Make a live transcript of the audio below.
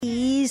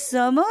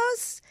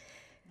somos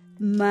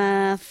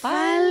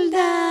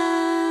Mafalda.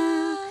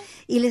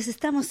 Y les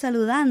estamos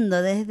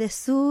saludando desde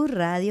su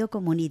radio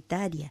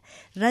comunitaria,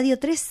 Radio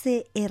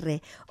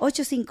 13R,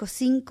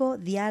 855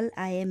 Dial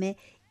AM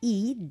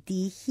y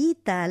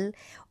digital,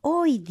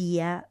 hoy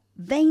día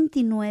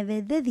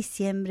 29 de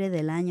diciembre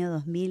del año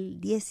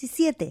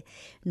 2017,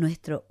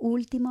 nuestro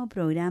último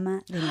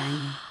programa del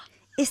año.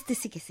 Este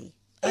sí que sí.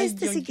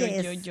 Sí que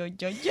es.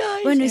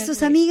 Bueno, y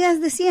sus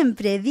amigas de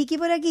siempre, Vicky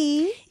por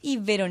aquí. Y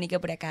Verónica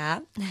por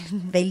acá.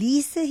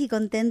 Felices y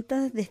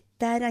contentas de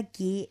estar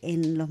aquí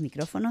en los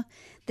micrófonos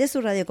de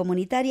su radio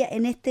comunitaria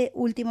en este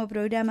último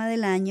programa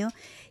del año,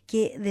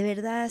 que de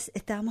verdad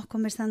estábamos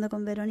conversando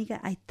con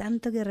Verónica, hay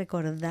tanto que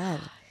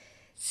recordar.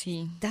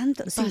 Sí.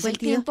 Tanto. Pasa el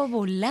tiempo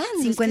volando.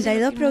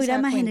 52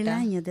 programas en el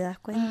año, ¿te das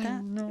cuenta?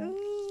 Ay,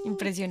 no.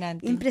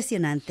 Impresionante.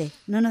 Impresionante,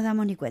 no nos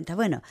damos ni cuenta.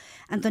 Bueno,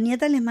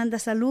 Antonieta les manda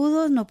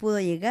saludos, no pudo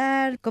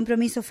llegar,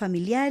 compromisos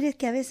familiares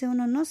que a veces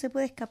uno no se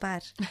puede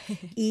escapar.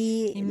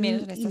 Y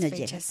menos en estas no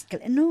fechas.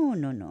 Llega.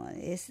 No,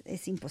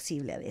 es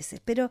imposible a veces.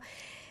 Pero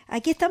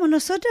aquí estamos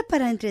nosotras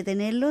para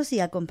entretenerlos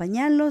y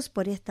acompañarlos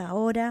por esta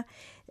hora,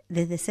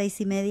 desde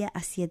 6:30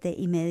 a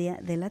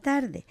 7:30 de la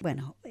tarde.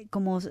 Bueno,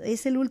 como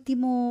es el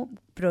último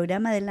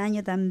programa del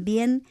año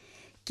también,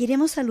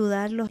 queremos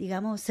saludarlos,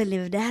 digamos,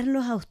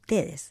 celebrarlos a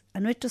ustedes, a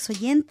nuestros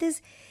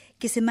oyentes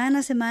que semana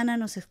a semana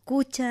nos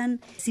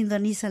escuchan,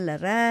 sintonizan la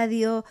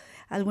radio,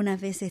 algunas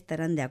veces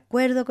estarán de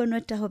acuerdo con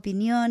nuestras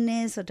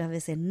opiniones, otras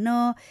veces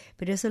no,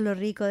 pero eso es lo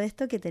rico de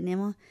esto, que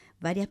tenemos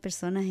varias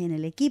personas en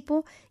el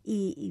equipo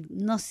y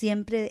no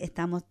siempre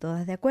estamos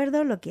todas de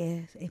acuerdo, lo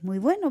que es muy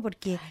bueno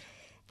porque... Claro.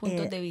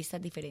 Puntos de vista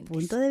diferentes.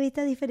 Puntos de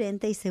vista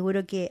diferentes, y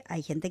seguro que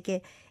hay gente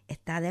que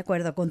está de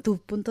acuerdo con tus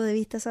puntos de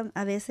vista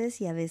a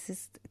veces y a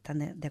veces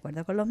están de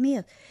acuerdo con los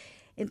míos.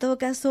 En todo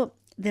caso,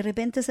 de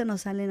repente se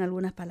nos salen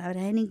algunas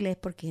palabras en inglés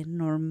porque es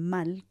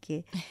normal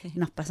que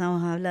nos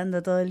pasamos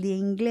hablando todo el día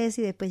inglés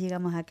y después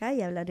llegamos acá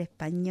y hablar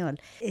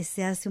español.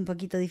 Se hace un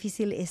poquito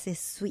difícil ese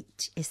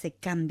switch, ese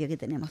cambio que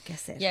tenemos que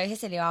hacer. Y a veces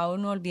se le va a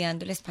uno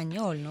olvidando el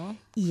español, ¿no?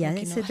 Y a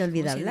veces se te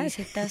olvida hablar.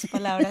 Se dice estas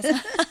palabras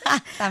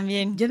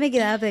también. Yo me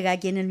quedaba pegada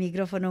aquí en el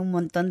micrófono un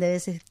montón de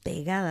veces,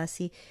 pegada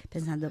así,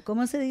 pensando,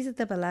 ¿cómo se dice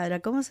esta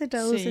palabra? ¿Cómo se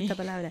traduce esta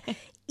palabra?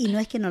 Y no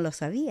es que no lo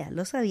sabía,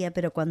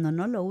 pero cuando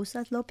no lo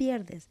usas, lo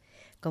pierdes.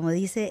 Como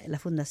dice la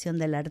Fundación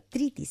de la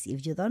Artritis,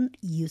 if you don't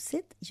use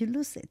it, you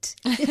lose it.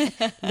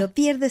 Lo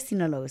pierdes si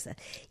no lo usas.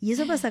 Y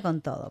eso pasa con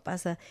todo,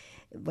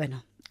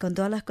 con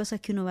todas las cosas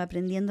que uno va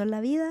aprendiendo en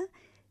la vida,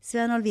 se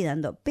van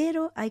olvidando.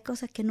 Pero hay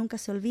cosas que nunca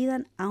se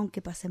olvidan,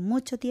 aunque pase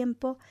mucho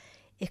tiempo.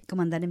 Es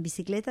como andar en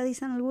bicicleta,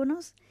 dicen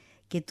algunos,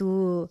 que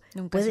tú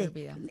puedes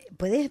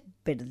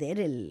perder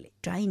el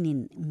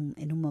training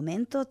en un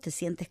momento, te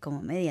sientes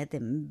como media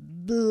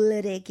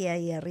tembleque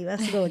ahí arriba,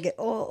 así como que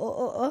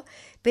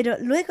pero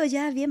luego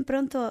ya bien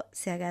pronto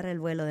se agarra el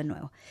vuelo de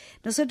nuevo.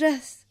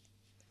 Nosotras,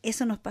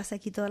 eso nos pasa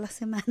aquí toda la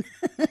semana.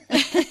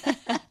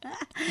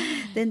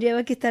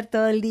 Tendríamos que estar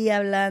todo el día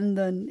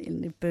hablando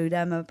en el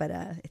programa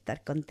para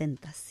estar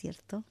contentas,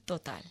 ¿cierto?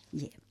 Total.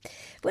 Yeah.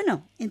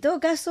 Bueno, en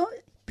todo caso,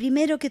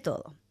 primero que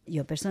todo,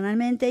 yo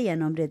personalmente y a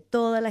nombre de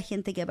toda la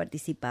gente que ha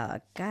participado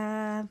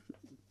acá,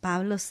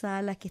 Pablo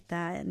Salas, que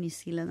está en New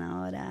Zealand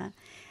ahora,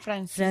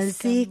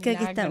 Francisca,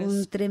 que está,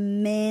 un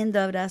tremendo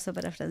abrazo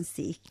para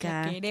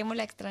Francisca. La queremos,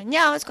 la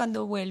extrañamos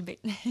cuando vuelve.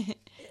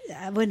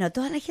 Bueno,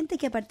 toda la gente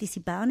que ha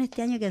participado en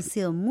este año, que han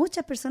sido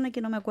muchas personas que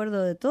no me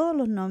acuerdo de todos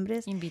los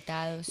nombres.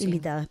 Invitados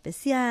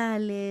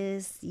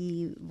especiales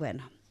y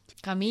bueno.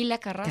 Camila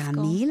Carrasco.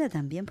 Camila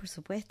también, por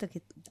supuesto,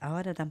 que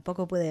ahora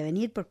tampoco puede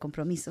venir por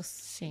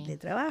compromisos de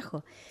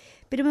trabajo.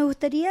 Pero me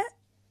gustaría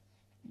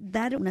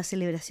dar una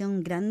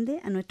celebración grande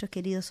a nuestros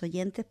queridos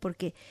oyentes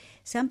porque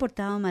se han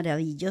portado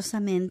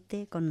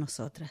maravillosamente con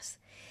nosotras.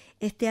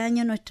 Este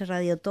año nuestra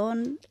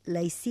Radiotón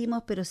la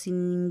hicimos pero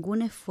sin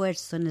ningún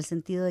esfuerzo, en el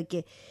sentido de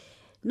que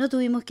no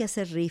tuvimos que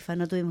hacer rifa,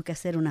 no tuvimos que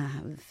hacer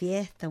una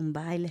fiesta, un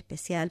baile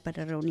especial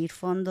para reunir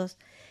fondos.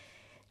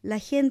 La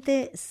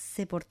gente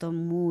se portó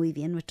muy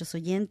bien, nuestros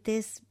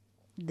oyentes,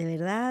 de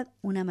verdad,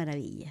 una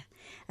maravilla.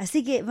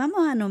 Así que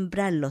vamos a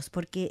nombrarlos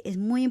porque es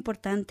muy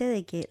importante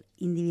de que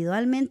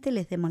individualmente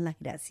les demos las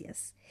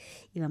gracias.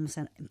 Y vamos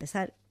a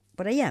empezar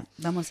por allá,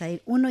 vamos a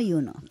ir uno y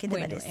uno. ¿Qué te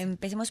parece?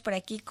 Empecemos por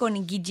aquí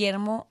con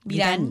Guillermo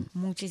Virán.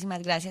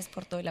 Muchísimas gracias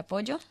por todo el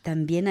apoyo.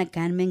 También a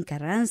Carmen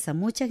Carranza,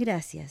 muchas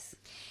gracias.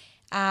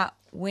 A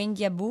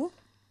Wenya Bu.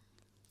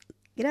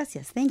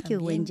 Gracias, thank you,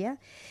 Wenya.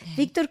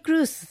 Víctor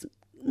Cruz,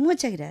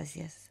 muchas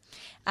gracias.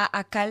 A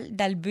Akal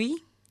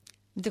Dalby.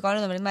 Me tocaron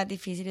los nombres más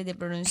difíciles de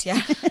pronunciar.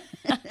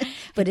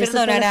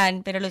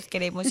 Perdonarán, pero los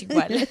queremos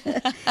igual.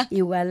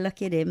 Igual los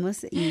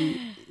queremos. Y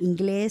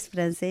inglés,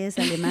 francés,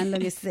 alemán, lo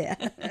que sea.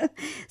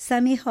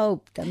 Sammy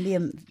Hope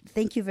también.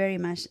 Thank you very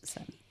much,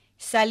 Sammy.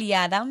 Sally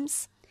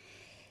Adams.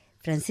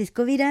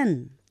 Francisco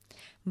Virán.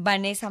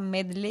 Vanessa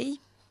Medley.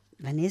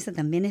 Vanessa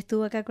también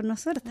estuvo acá con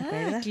nosotros, ¿te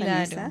acuerdas, claro.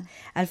 Vanessa?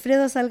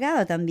 Alfredo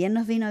Salgado también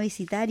nos vino a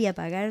visitar y a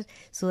pagar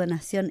su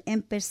donación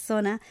en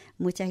persona.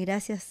 Muchas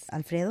gracias,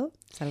 Alfredo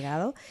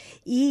Salgado,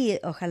 y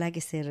ojalá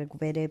que se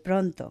recupere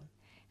pronto.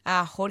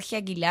 A Jorge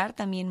Aguilar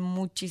también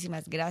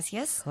muchísimas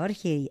gracias.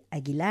 Jorge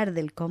Aguilar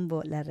del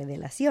combo La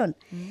Revelación.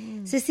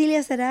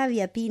 Cecilia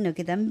Sarabia Pino,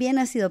 que también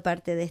ha sido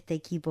parte de este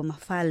equipo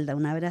Mafalda.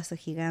 Un abrazo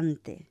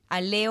gigante. A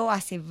Leo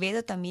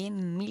Acevedo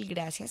también 1000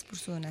 gracias por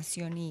su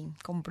donación y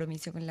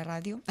compromiso con la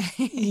radio.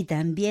 Y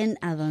también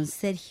a don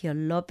Sergio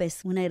López,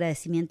 un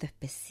agradecimiento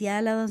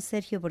especial a don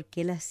Sergio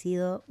porque él ha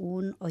sido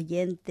un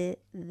oyente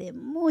de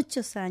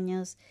muchos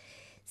años.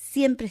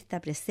 Siempre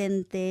está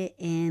presente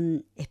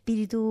en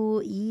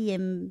espíritu y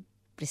en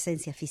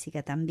presencia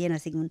física también.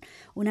 Así que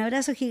un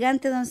abrazo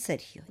gigante, don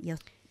Sergio, y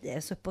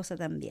a su esposa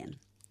también.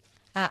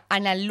 A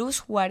Ana Luz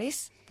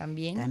Juárez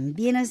también.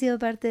 También ha sido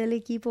parte del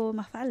equipo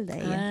Mafalda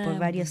ella, por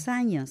varios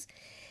años.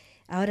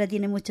 Ahora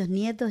tiene muchos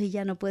nietos y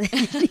ya no puede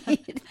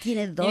venir.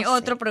 Tiene 12. Tiene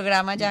otro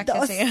programa ya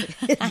 12,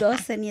 que hacer.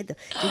 12 nietos.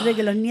 Yo creo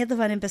que los nietos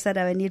van a empezar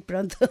a venir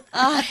pronto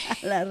a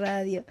la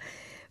radio.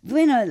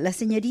 Bueno, la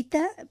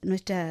señorita,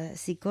 nuestra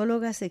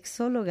psicóloga,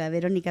 sexóloga,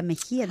 Verónica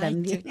Mejía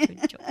también,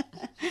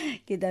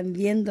 que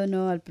también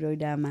donó al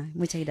programa.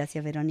 Muchas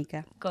gracias,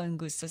 Verónica. Con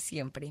gusto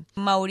siempre.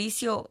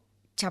 Mauricio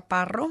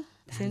Chaparro,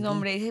 ese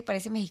nombre ese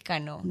parece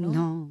mexicano,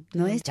 ¿no?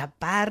 No es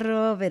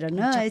Chaparro, pero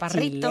no, es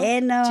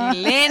chileno.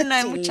 Chileno,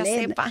 hay mucha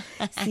cepa.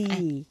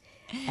 Sí,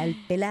 al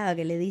pelado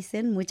que le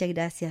dicen, muchas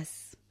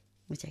gracias.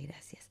 Muchas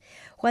gracias.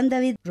 Juan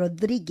David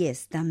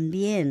Rodríguez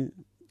también.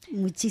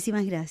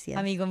 Muchísimas gracias.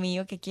 Amigo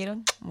mío que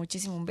quiero,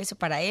 muchísimo un beso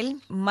para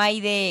él.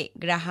 Maide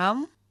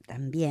Graham.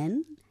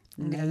 También.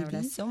 Un gran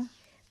abrazo.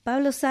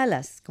 Pablo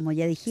Salas, como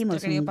ya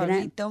dijimos, un gran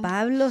Pablito.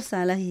 Pablo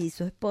Salas y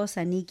su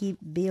esposa Nikki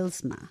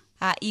Bilsma.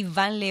 A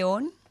Iván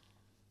León.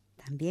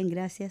 También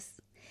gracias.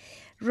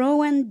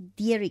 Rowan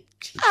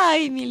Dierich.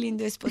 Ay, mi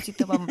lindo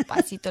esposito,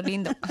 papacito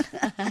lindo.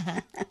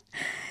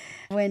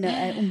 Bueno,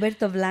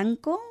 Humberto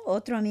Blanco,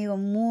 otro amigo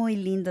muy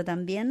lindo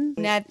también.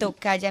 Una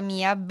tocaya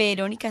mía,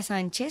 Verónica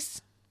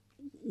Sánchez.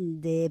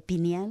 De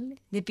Pineal.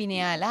 De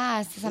Pineal.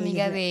 Esta es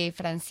amiga de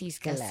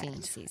Francisca. Claro.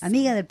 Sí.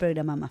 Amiga del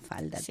programa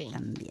Mafalda Sí.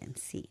 también,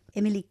 sí.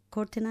 Emily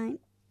Cortenine,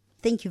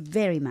 thank you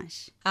very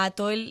much. A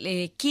todo el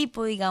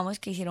equipo, digamos,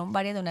 que hicieron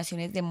varias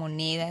donaciones de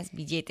monedas,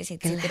 billetes,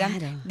 etcétera.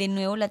 Claro. De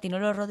nuevo, Latino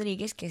Los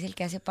Rodríguez, que es el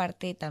que hace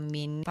parte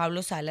también.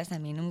 Pablo Salas,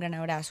 también un gran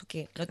abrazo,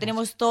 que no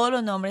tenemos todos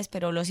los nombres,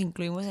 pero los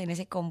incluimos en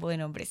ese combo de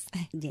nombres.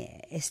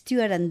 Yeah.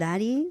 Stuart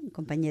Andari,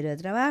 compañero de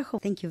trabajo.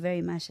 Thank you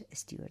very much,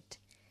 Stuart.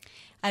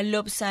 A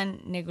Lobsan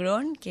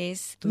Negrón, que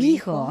es tu Mi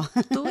hijo.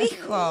 Tu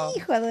hijo. Mi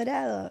hijo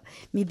adorado,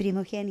 mi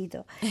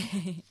primogénito.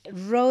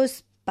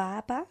 Rose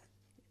Papa,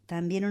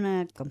 también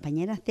una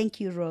compañera. Thank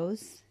you,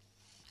 Rose.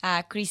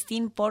 A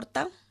Christine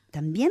Porta.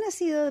 También ha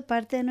sido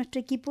parte de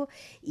nuestro equipo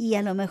y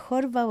a lo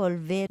mejor va a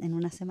volver en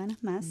unas semanas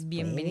más.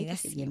 Bienvenida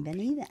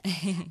Bienvenida.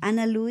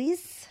 Ana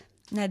Luis.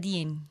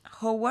 Nadine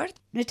Howard.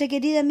 Nuestra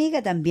querida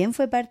amiga también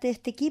fue parte de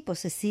este equipo.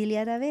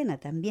 Cecilia Aravena,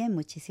 también.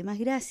 Muchísimas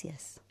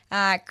gracias.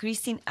 A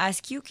Christine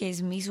Askew, que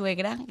es mi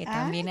suegra, que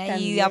también ahí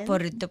también.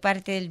 aportó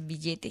parte del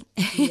billete.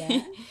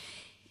 Yeah.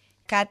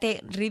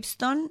 Kate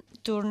Ripston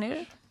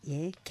Turner.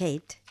 Yeah.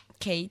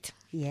 Kate.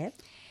 Yeah.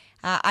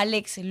 A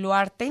Alex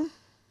Luarte.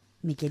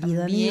 Mi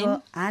querido También.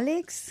 amigo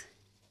Alex.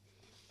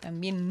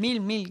 También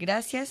mil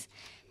gracias.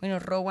 Bueno,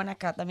 Rowan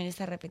acá también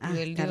está repetido.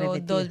 Él está dio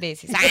repetido. 2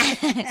 veces.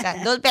 O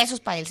sea, 2 besos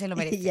para él, se lo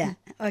merece. Ya,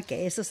 ok,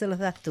 eso se los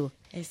das tú.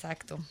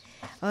 Exacto.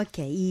 Ok,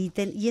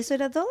 ¿y eso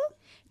era todo?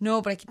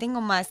 No, por aquí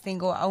tengo más.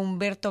 Tengo a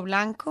Humberto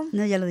Blanco.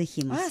 No, ya lo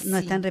dijimos, no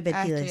Sí. están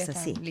repetidos, Esto ya eso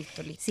está. sí.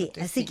 Listo. Sí,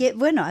 Entonces, así sí. que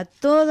bueno, a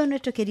todos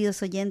nuestros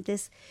queridos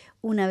oyentes,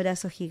 un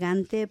abrazo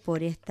gigante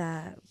por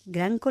esta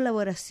gran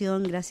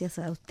colaboración. Gracias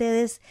a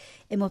ustedes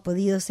hemos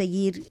podido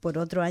seguir por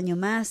otro año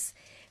más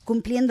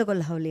cumpliendo con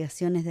las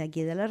obligaciones de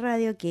aquí de la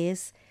radio, que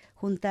es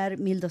juntar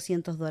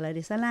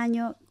 $1,200 al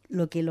año,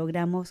 lo que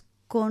logramos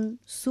con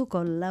su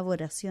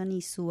colaboración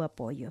y su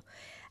apoyo.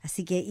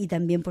 Así que, y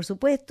también por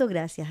supuesto,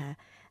 gracias a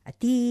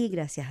ti,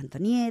 gracias a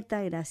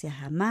Antonieta, gracias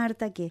a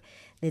Marta, que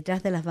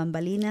detrás de las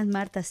bambalinas,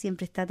 Marta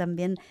siempre está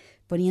también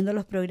poniendo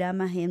los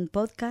programas en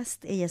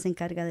podcast. Ella se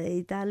encarga de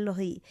editarlos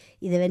y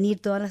de venir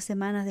todas las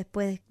semanas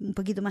después, un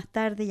poquito más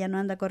tarde. Ya no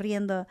anda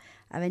corriendo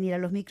a venir a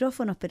los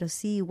micrófonos, pero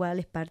sí igual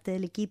es parte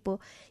del equipo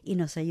y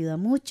nos ayuda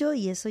mucho,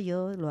 y eso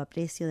yo lo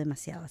aprecio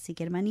demasiado. Así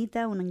que,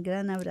 hermanita, un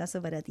gran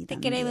abrazo para ti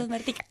también. Te queremos,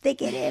 Martica. Te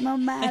queremos,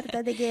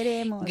 Marta, te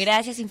queremos.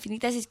 Gracias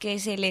infinitas, es que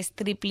se les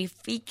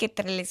triplifique,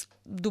 se les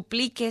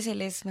duplique, se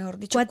les, mejor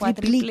dicho,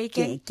 Cuatriplique,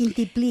 cuatriplique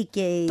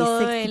quintiplique, todo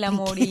sextiplique. el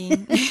amor y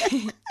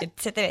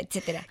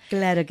etcétera.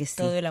 Claro que sí.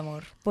 Todo el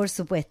amor. Por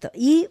supuesto.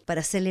 Y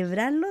para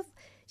celebrarlo,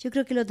 yo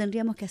creo que lo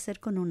tendríamos que hacer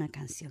con una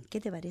canción.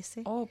 ¿Qué te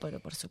parece? Oh, pero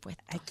por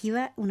supuesto. Aquí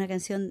va una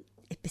canción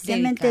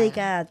especialmente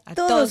dedicada a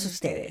todos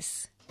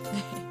ustedes.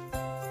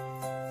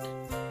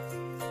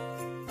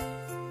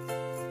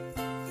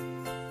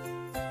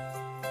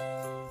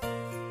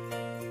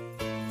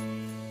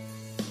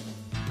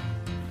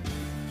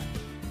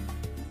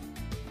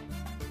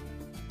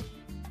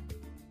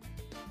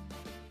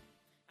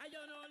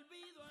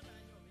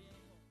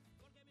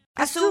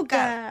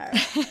 ¡Azúcar!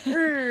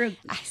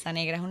 Esta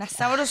negra es una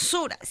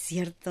sabrosura.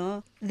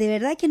 ¿Cierto? De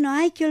verdad que no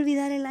hay que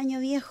olvidar el año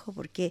viejo,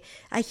 porque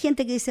hay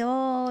gente que dice,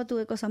 oh,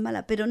 tuve cosas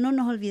malas, pero no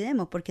nos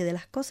olvidemos, porque de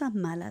las cosas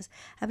malas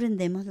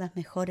aprendemos las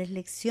mejores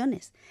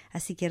lecciones.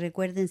 Así que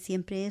recuerden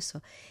siempre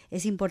eso.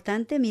 Es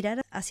importante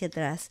mirar hacia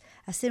atrás,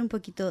 hacer un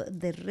poquito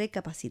de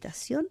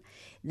recapacitación,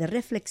 de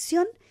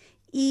reflexión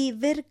y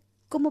ver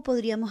cómo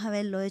podríamos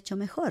haberlo hecho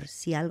mejor.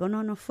 Si algo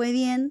no nos fue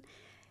bien,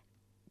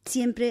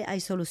 siempre hay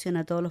solución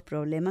a todos los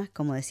problemas,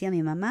 como decía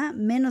mi mamá,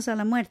 menos a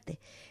la muerte.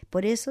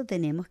 Por eso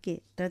tenemos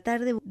que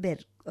tratar de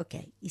ver, ok,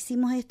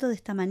 hicimos esto de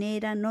esta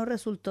manera, no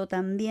resultó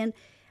tan bien,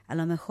 a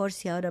lo mejor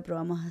si ahora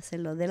probamos a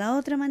hacerlo de la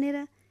otra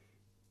manera,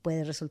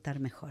 puede resultar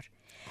mejor.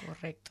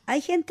 Correcto.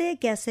 Hay gente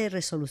que hace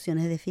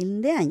resoluciones de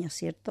fin de año,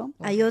 ¿cierto?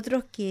 Correcto. Hay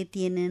otros que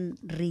tienen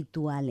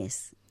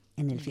rituales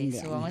en el fin de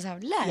año. Vamos a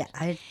hablar. Ya,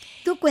 a ver,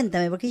 tú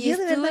cuéntame, porque yo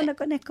de verdad no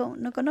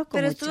conozco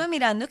pero mucho. Estuve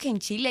mirando que en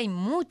Chile hay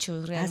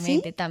muchos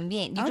realmente. ¿Ah, sí?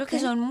 También. Yo creo que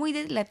son muy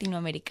de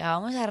Latinoamérica.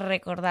 Vamos a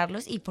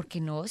recordarlos y, ¿por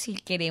qué no? Si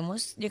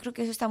queremos, yo creo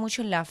que eso está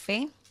mucho en la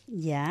fe.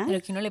 Ya.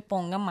 Pero que uno le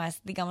ponga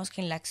más, digamos,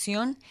 que en la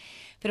acción.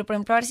 Pero, por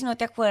ejemplo, a ver si no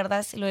te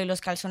acuerdas lo de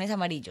los calzones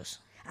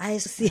amarillos. Ah,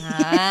 eso sí.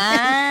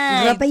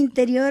 Ropa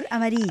interior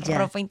amarilla.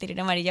 Ropa interior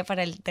amarilla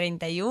para el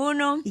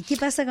 31. ¿Y qué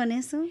pasa con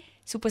eso?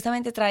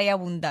 Supuestamente trae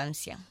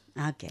abundancia.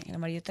 Ah, okay. El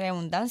amarillo trae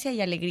abundancia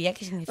y alegría,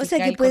 que significa, o sea,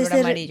 que el color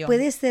amarillo.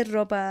 Puede ser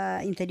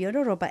ropa interior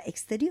o ropa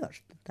exterior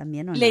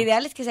también, ¿o no? La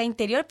ideal es que sea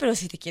interior, pero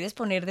si te quieres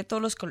poner de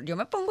todos los colores, yo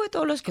me pongo de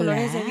todos los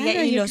colores de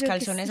día y los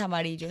calzones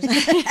amarillos.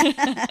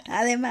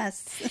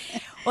 Además.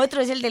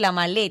 Otro es el de la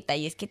maleta,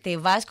 y es que te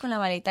vas con la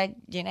maleta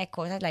llena de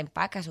cosas, la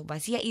empacas o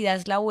vacía y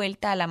das la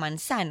vuelta a la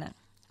manzana,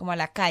 como a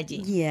la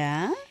calle.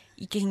 Ya.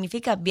 Y que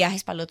significa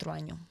viajes para el otro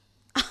año.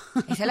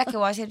 Esa es la que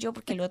voy a hacer yo,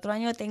 porque el otro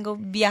año tengo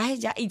viajes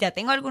ya, y ya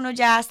tengo algunos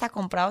ya hasta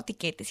comprado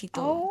tiquetes y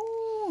todo.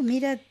 Oh,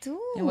 mira tú.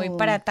 Me voy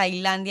para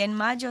Tailandia en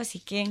mayo, así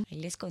que ahí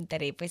les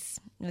contaré pues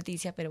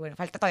noticia, pero bueno,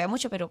 falta todavía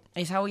mucho, pero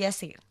esa voy a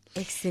hacer.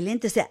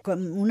 Excelente, o sea,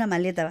 ¿con una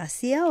maleta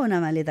vacía o una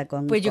maleta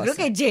con Pues yo creo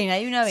que llena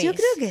de una vez. Yo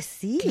creo que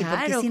sí, claro,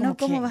 porque si no,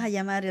 ¿cómo vas a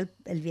llamar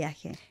el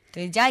viaje?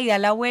 Entonces ya, y da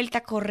la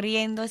vuelta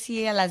corriendo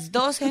así a las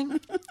 12.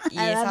 Y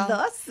las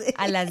 12.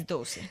 A las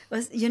 12.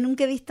 Pues yo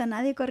nunca he visto a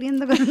nadie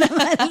corriendo con una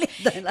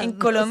maleta. En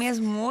Colombia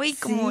es muy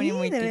común, sí, y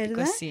muy ¿de típico,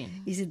 verdad? Sí.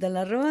 Y si te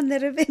la roban de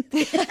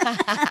repente,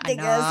 te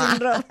quedas sin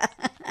ropa.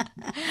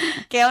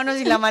 Queda uno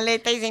sin la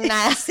maleta y sin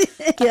nada.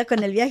 Quedas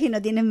con el viaje y no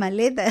tienes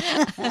maleta.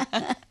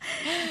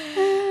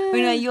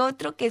 Bueno, hay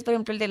otro que es, por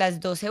ejemplo, el de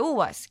las 12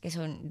 uvas, que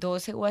son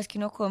 12 uvas que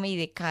uno come y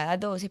de cada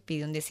 12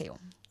 pide un deseo.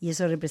 Y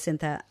eso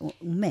representa un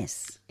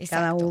mes.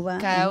 Exacto,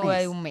 cada uva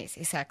de un mes,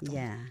 exacto.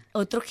 Yeah.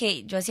 Otro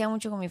que yo hacía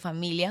mucho con mi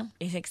familia,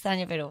 es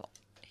extraño, pero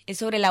es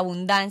sobre la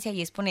abundancia,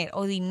 y es poner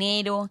o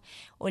dinero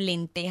o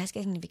lentejas,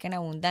 que significan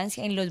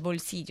abundancia, en los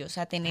bolsillos. O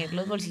sea, tener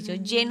los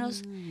bolsillos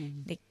llenos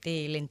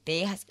de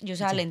lentejas. Yo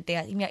usaba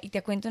lentejas. Y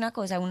te cuento una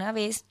cosa, una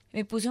vez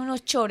me puse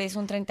unos chores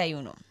un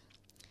 31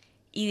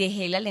 y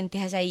dejé las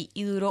lentejas ahí,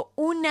 y duró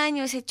un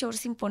año ese short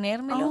sin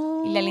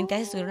ponérmelo, y las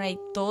lentejas estuvieron ahí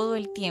todo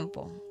el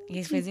tiempo. Y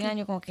después de un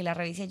año como que las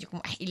revisé, yo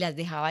como, ay, y las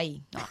dejaba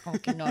ahí. No, como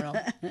que no.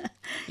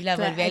 Y las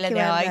volvía y las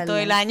dejaba ahí todo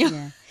el año.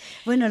 Yeah.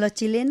 Bueno, los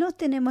chilenos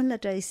tenemos la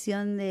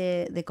tradición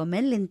de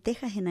comer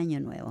lentejas en Año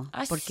Nuevo,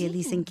 porque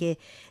dicen que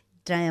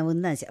trae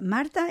abundancia.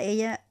 Marta,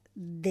 ella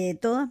de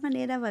todas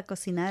maneras va a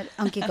cocinar,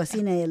 aunque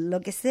cocine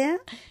lo que sea,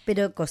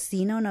 pero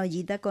cocina una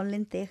ollita con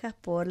lentejas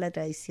por la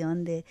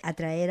tradición de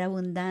atraer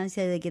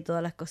abundancia y de que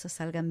todas las cosas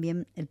salgan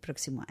bien el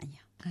próximo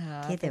año.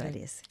 ¿Qué te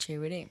parece?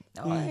 Chévere.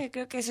 No,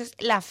 creo que eso es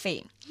la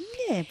fe.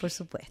 Bien, por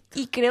supuesto.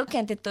 Y creo que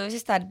ante todo es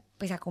estar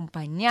pues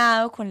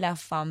acompañado con la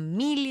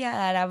familia,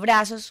 dar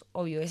abrazos,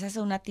 obvio, esa es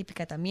una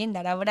típica también,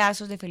 dar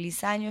abrazos de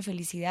feliz año, de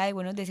felicidad y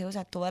buenos deseos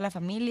a toda la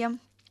familia.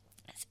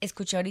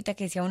 Escuché ahorita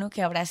que decía uno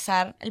que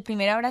abrazar, el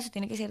primer abrazo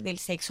tiene que ser del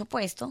sexo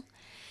opuesto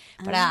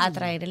para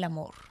atraer el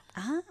amor.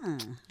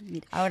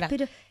 Mira. Ahora,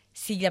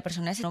 si la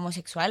persona es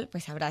homosexual,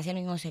 pues abrace al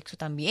mismo sexo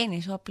también,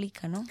 eso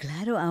aplica, ¿no?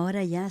 Claro,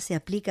 ahora ya se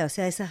aplica, o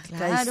sea, esas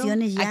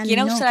tradiciones ya aquí en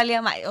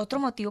Australia, otro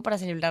motivo para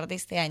celebrar de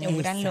este año, un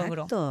gran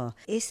logro. Exacto,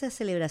 esa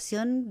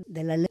celebración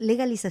de la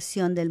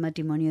legalización del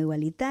matrimonio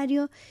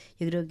igualitario,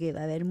 yo creo que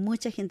va a haber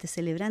mucha gente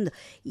celebrando.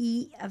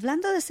 Y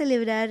hablando de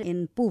celebrar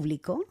en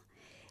público,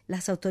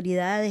 las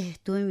autoridades,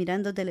 estuve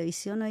mirando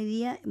televisión hoy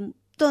día,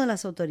 todas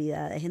las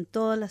autoridades en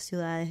todas las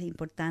ciudades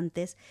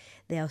importantes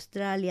de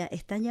Australia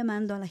están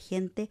llamando a la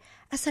gente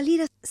a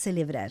salir a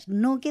celebrar,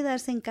 no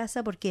quedarse en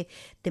casa porque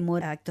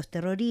temor a actos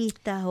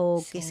terroristas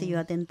o qué sé yo,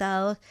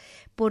 atentados,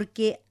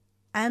 porque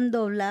han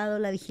doblado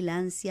la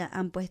vigilancia,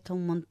 han puesto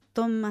un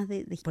montón más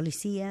de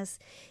policías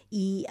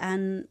y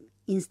han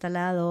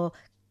instalado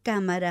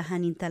cámaras,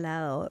 han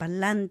instalado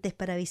parlantes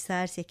para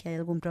avisar si es que hay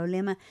algún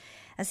problema.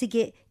 Así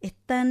que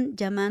están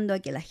llamando a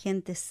que la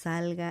gente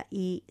salga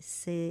y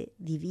se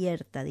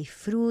divierta,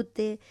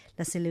 disfrute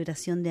la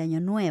celebración de Año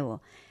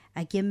Nuevo.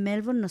 Aquí en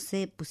Melbourne, no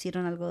sé,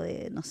 pusieron algo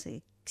de,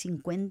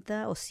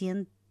 50 o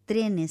 100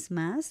 trenes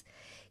más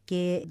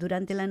que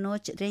durante la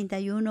noche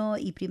 31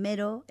 y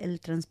 1 el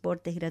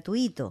transporte es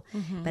gratuito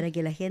para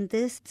que la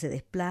gente se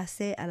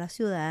desplace a la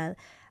ciudad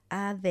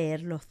a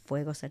ver los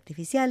fuegos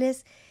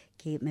artificiales,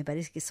 que me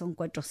parece que son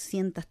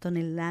 400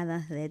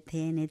 toneladas de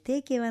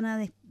TNT que van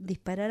a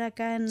disparar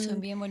acá. Son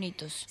bien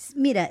bonitos.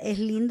 Mira, es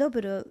lindo,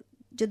 pero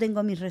yo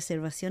tengo mis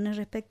reservaciones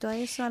respecto a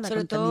eso, a la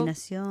Sobre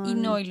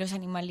contaminación. Todo, y los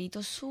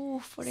animalitos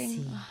sufren.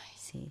 Sí,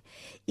 sí.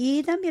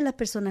 Y también las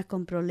personas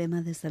con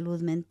problemas de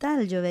salud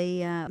mental. Yo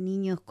veía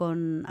niños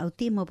con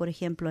autismo, por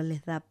ejemplo,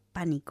 les da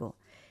pánico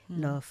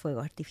los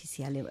fuegos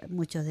artificiales,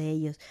 muchos de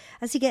ellos.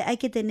 Así que hay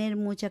que tener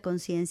mucha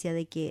conciencia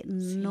de que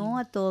no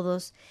a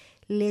todos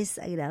les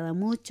agrada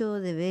mucho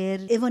de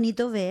ver. Es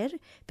bonito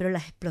ver, pero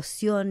las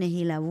explosiones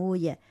y la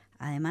bulla,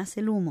 además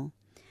el humo.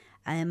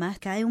 Además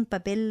cae un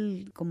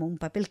papel, como un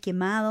papel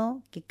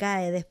quemado que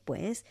cae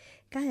después,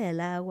 cae al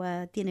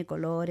agua, tiene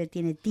colores,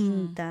 tiene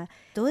tinta.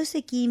 Todo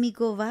ese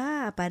químico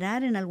va a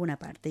parar en alguna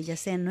parte, ya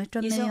sea en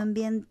nuestro medio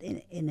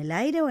ambiente, en el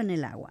aire o en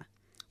el agua.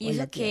 Y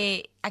eso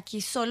que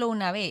aquí solo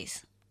una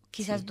vez,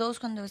 quizás dos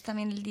cuando es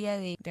también el día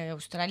de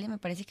Australia, me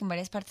parece que en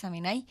varias partes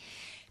también hay,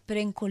 pero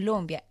en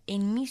Colombia,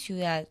 en mi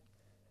ciudad,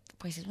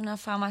 pues es una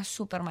fama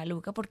súper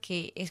maluca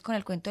porque es con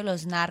el cuento de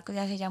los narcos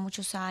de hace ya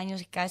muchos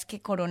años y cada vez que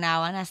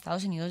coronaban a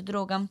Estados Unidos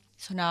droga,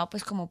 sonaba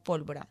pues como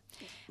pólvora.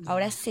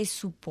 Ahora se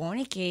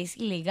supone que es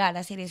ilegal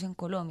hacer eso en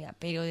Colombia,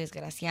 pero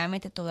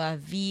desgraciadamente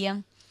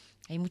todavía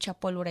hay mucha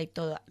pólvora y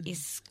todo.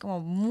 Es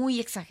como muy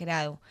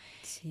exagerado.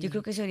 Sí. Yo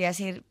creo que eso debería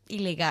ser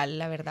ilegal,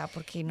 la verdad,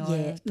 porque no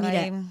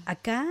trae... Mira,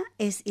 acá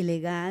es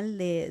ilegal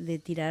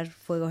de tirar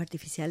fuegos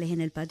artificiales en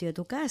el patio de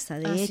tu casa.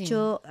 De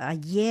hecho,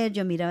 ayer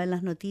yo miraba en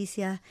las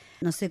noticias,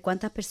 no sé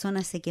cuántas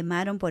personas se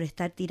quemaron por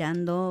estar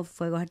tirando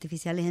fuegos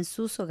artificiales en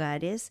sus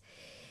hogares.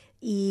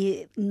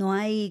 Y no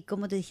hay,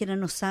 como te dijera,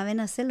 no saben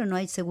hacerlo, no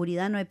hay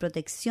seguridad, no hay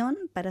protección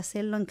para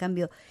hacerlo. En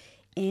cambio,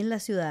 en la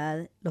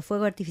ciudad, los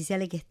fuegos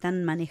artificiales que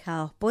están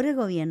manejados por el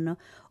gobierno,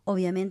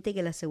 obviamente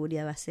que la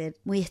seguridad va a ser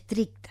muy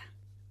estricta.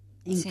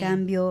 En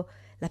cambio,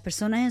 las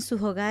personas en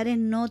sus hogares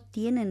no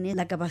tienen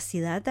la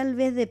capacidad tal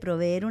vez de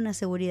proveer una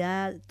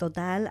seguridad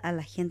total a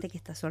la gente que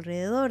está a su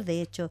alrededor.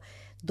 De hecho,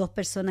 2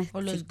 personas...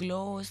 O los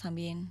globos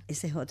también.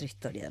 Esa es otra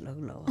historia de los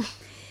globos.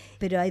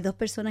 Pero hay 2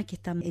 personas que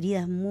están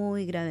heridas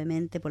muy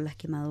gravemente por las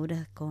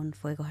quemaduras con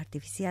fuegos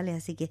artificiales.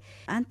 Así que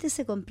antes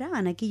se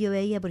compraban. Aquí yo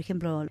veía, por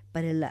ejemplo,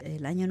 para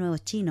el Año Nuevo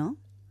Chino,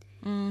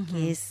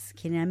 que es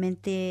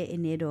generalmente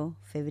enero,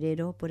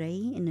 febrero, por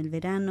ahí, en el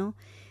verano.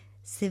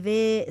 Se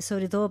ve,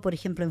 sobre todo, por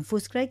ejemplo, en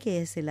Footscray,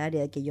 que es el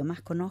área que yo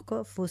más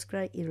conozco,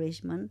 Footscray y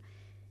Richmond,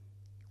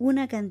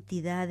 una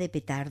cantidad de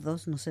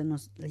petardos, no sé,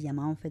 nos les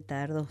llamamos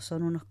petardos,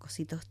 son unos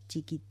cositos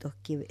chiquitos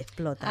que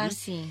explotan. Ah,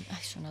 sí,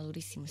 ay, suena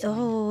durísimo.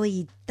 Oh,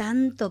 y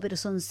tanto, pero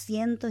son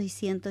cientos y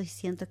cientos y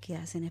cientos que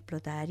hacen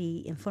explotar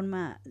y en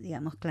forma,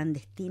 digamos,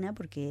 clandestina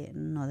porque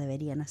no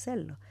deberían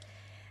hacerlo.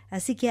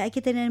 Así que hay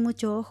que tener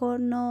mucho ojo,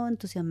 no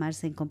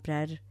entusiasmarse en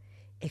comprar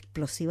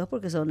explosivos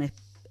porque son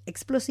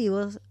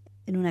explosivos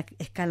en una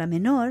escala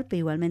menor, pero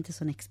igualmente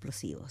son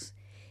explosivos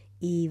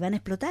y van a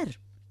explotar.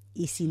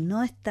 Y si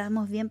no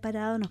estamos bien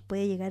parados, nos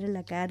puede llegar en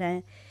la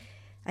cara.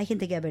 Hay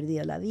gente que ha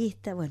perdido la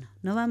vista. Bueno,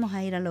 no vamos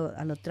a ir a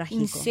lo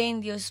trágico.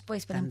 Incendios,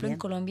 pues, por ejemplo, en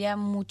Colombia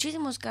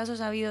muchísimos casos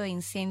ha habido de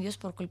incendios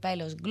por culpa de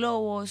los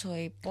globos o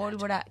de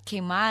pólvora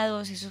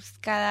quemados. Eso es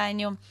cada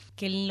año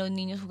que los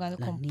niños jugando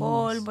con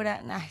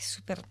pólvora. Es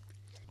súper...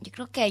 Yo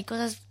creo que hay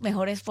cosas,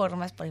 mejores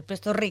formas. Por ejemplo,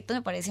 estos ritos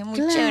me parecen muy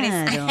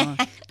chéveres. Claro,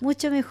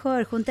 mucho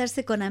mejor.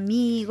 Juntarse con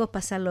amigos,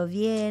 pasarlo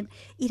bien,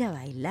 ir a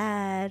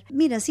bailar.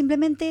 Mira,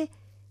 simplemente...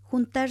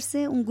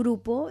 juntarse un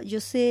grupo. Yo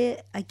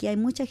sé, aquí hay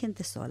mucha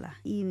gente sola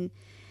y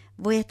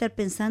voy a estar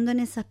pensando en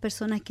esas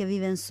personas que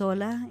viven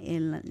solas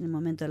en el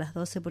momento de las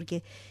 12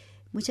 porque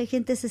mucha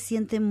gente se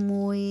siente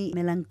muy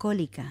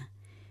melancólica.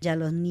 Ya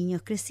los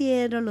niños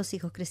crecieron, los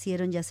hijos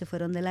crecieron, ya se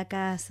fueron de la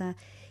casa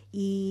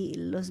y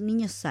los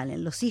niños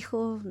salen. Los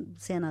hijos,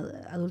 sean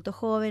adultos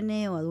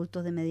jóvenes o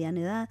adultos de mediana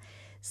edad,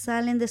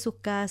 salen de sus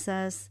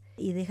casas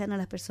y dejan a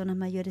las personas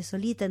mayores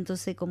solitas,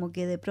 entonces como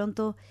que de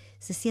pronto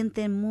se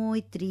sienten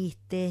muy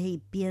tristes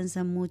y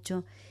piensan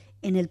mucho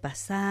en el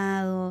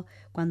pasado,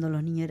 cuando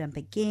los niños eran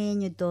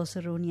pequeños y todos se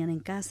reunían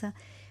en casa.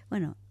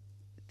 Bueno,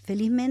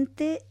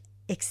 felizmente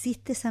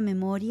existe esa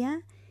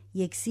memoria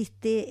y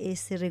existe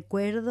ese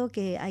recuerdo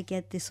que hay que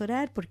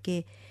atesorar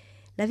porque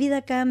la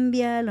vida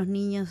cambia, los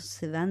niños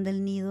se van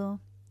del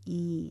nido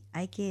y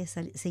hay que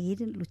seguir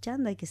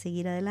luchando, hay que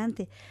seguir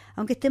adelante.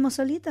 Aunque estemos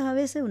solitos, a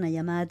veces una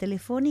llamada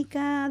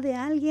telefónica de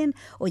alguien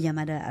o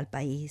llamar al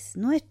país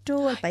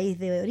nuestro, al país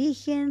de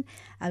origen,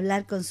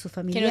 hablar con su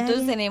familia. Que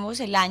nosotros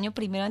tenemos el año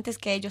primero antes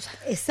que ellos.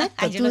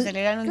 Exacto. Ellos lo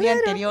celebran un día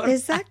anterior.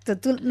 Exacto.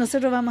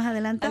 Nosotros vamos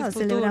adelantados,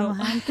 celebramos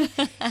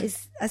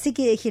antes. Así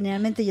que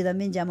generalmente yo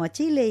también llamo a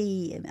Chile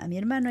y a mi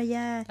hermano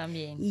allá.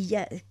 También. Y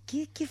ya,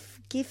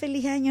 qué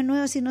feliz año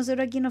nuevo si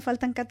nosotros aquí nos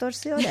faltan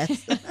 14 horas.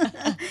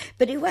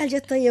 Pero igual yo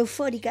estoy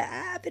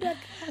eufórica. Pero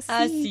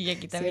acá sí,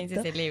 aquí también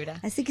 ¿cierto? se celebra.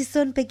 Así que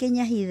son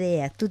pequeñas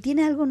ideas. ¿Tú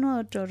tienes algún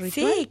otro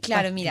ritual? Sí,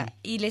 claro, mira,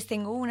 y les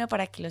tengo una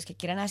para que los que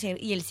quieran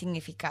hacer y el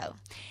significado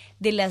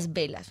de las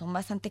velas. Son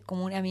bastante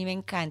comunes, a mí me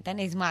encantan.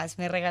 Es más,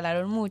 me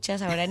regalaron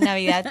muchas ahora en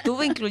Navidad,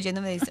 tuve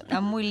incluyéndome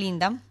una muy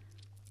linda.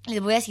 Les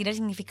voy a decir el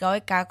significado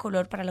de cada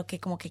color para lo que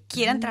como que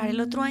quieran traer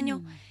el otro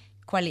año,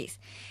 cuál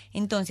es.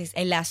 Entonces,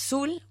 el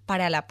azul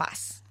para la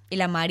paz, el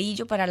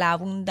amarillo para la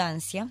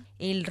abundancia,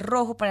 el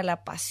rojo para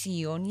la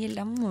pasión y el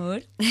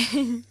amor,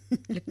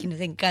 lo que nos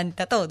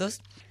encanta a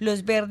todos,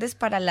 los verdes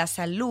para la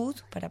salud,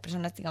 para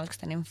personas, digamos, que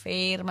están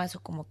enfermas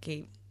o como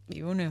que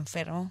vive uno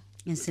enfermo.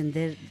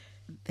 Encender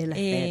velas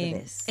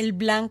verdes. El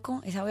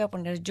blanco, esa voy a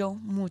poner yo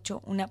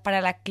mucho, una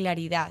para la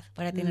claridad,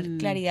 para tener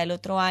claridad el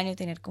otro año,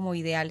 tener como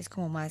ideales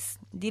como más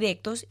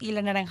directos, y el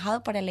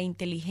anaranjado para la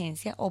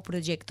inteligencia o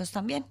proyectos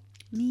también.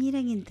 Mira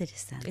qué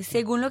interesante.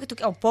 Según lo que tú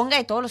o ponga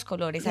de todos los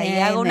colores, ahí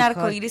hago un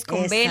arco iris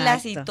con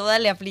velas y todas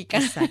le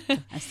aplican. Exacto,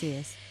 así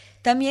es.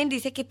 También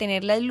dice que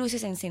tener las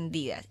luces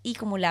encendidas y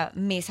como la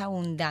mesa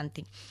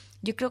abundante.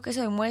 Yo creo que eso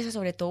demuestra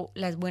sobre todo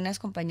las buenas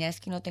compañías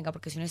que uno tenga,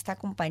 porque si uno está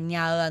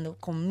acompañado, dando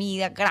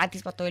comida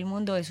gratis para todo el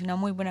mundo, es una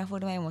muy buena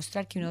forma de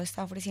demostrar que uno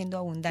está ofreciendo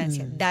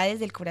abundancia, da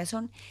desde el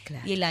corazón,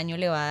 claro, y el año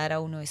le va a dar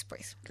a uno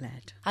después. Claro.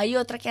 Hay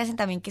otra que hacen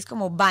también que es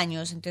como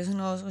baños, entonces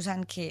unos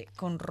usan que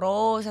con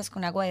rosas,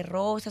 con agua de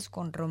rosas,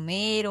 con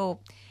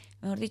romero,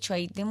 mejor dicho,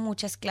 hay de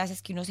muchas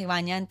clases que uno se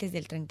baña antes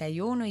del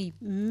 31 y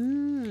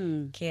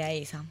queda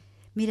esa.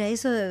 Mira,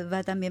 eso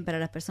va también para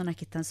las personas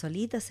que están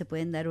solitas, se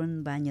pueden dar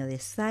un baño de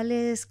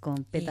sales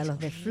con pétalos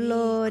de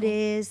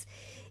flores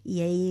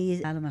y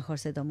ahí a lo mejor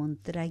se toma un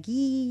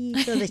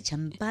traguito de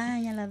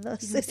champaña a las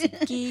 12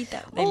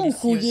 o un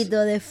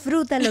juguito de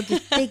fruta, lo que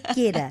usted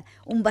quiera,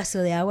 un vaso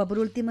de agua por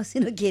último si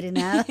no quiere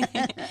nada.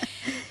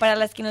 Para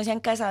las que no se han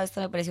casado,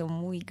 esto me pareció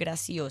muy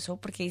gracioso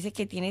porque dice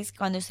que tienes,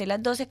 cuando esté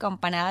las 12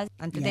 campanadas,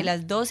 antes de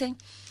las 12,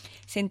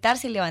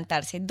 sentarse y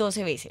levantarse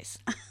 12 veces.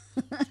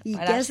 ¿Y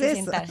qué hace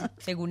eso?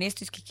 Según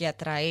esto es que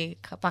atrae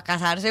para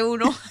casarse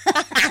uno.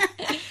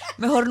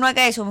 Mejor no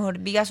haga eso, mejor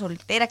viva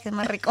soltera, que es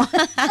más rico.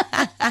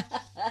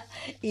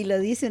 Y lo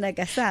dice una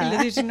casada. Y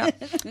lo dice una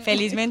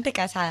felizmente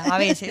casada, a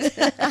veces.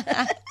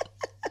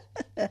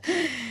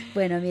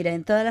 Bueno, mira,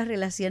 en todas las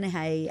relaciones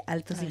hay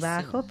altos y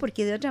bajos,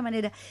 porque de otra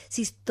manera,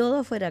 si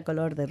todo fuera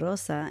color de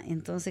rosa,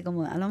 entonces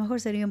como a lo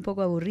mejor sería un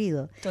poco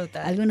aburrido.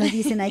 Total. Algunos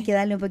dicen hay que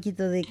darle un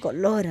poquito de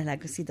color a la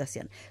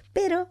situación,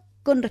 pero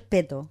con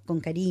respeto, con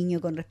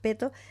cariño, con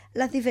respeto,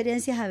 las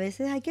diferencias a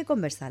veces hay que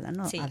conversarlas,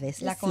 ¿no? Sí, a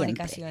veces la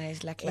comunicación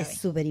es la clave. Es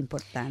súper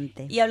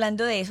importante. Y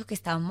hablando de eso, que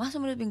está más o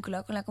menos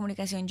vinculado con la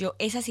comunicación, yo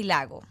esa sí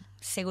la hago,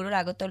 seguro la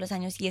hago todos los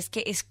años, y es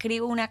que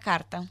escribo una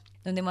carta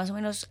donde más o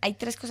menos hay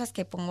 3 cosas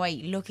que pongo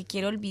ahí, lo que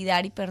quiero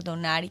olvidar y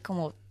perdonar y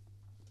como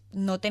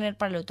no tener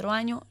para el otro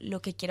año,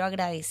 lo que quiero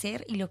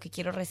agradecer y lo que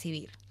quiero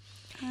recibir.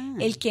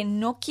 El que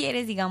no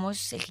quieres,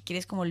 digamos, el que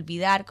quieres como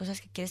olvidar,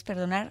 cosas que quieres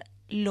perdonar,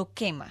 lo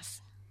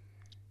quemas.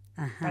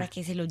 Ajá. Para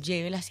que se lo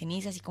lleve las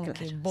cenizas y como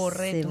que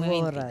borre de tu mente.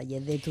 Se borra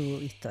de tu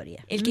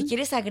historia. El que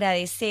quieres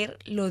agradecer,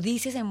 lo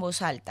dices en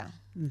voz alta,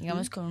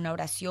 digamos con una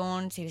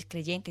oración, si eres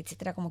creyente,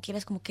 etcétera, como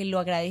quieras, como que lo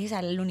agradeces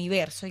al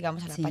universo,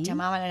 digamos, a la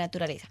Pachamama, a la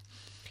naturaleza.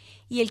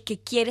 Y el que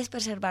quieres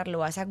preservar, lo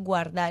vas a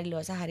guardar y lo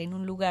vas a dejar en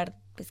un lugar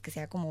pues que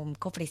sea como un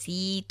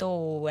cofrecito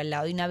o al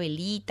lado de una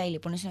velita y le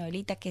pones una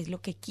velita, que es lo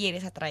que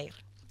quieres atraer.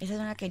 Esa es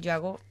una que yo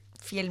hago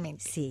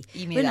fielmente. Sí.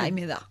 Y me da, y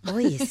me da.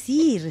 Oye,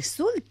 sí,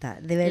 resulta,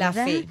 de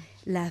verdad.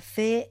 La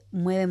fe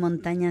mueve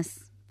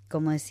montañas,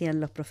 como decían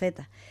los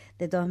profetas.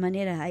 De todas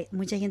maneras, hay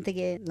mucha gente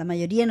que, la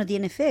mayoría no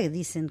tiene fe.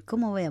 Dicen,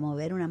 ¿cómo voy a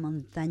mover una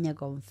montaña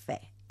con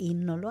fe? Y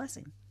no lo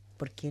hacen,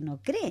 porque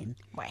no creen.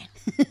 Bueno,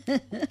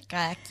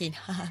 cada quien.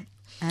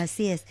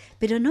 Así es.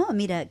 Pero no,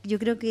 mira, yo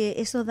creo que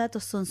esos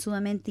datos son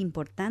sumamente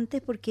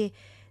importantes porque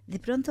de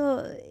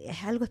pronto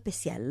es algo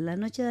especial. La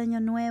noche de Año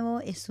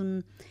Nuevo es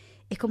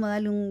como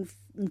darle un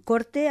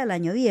corte al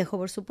año viejo,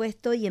 por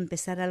supuesto, y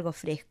empezar algo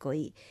fresco.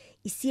 Y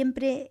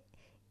siempre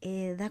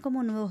da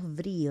como nuevos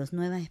bríos,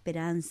 nuevas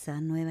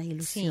esperanzas, nuevas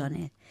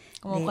ilusiones. Sí.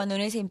 Como cuando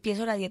uno dice,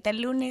 empiezo la dieta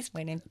el lunes,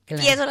 bueno,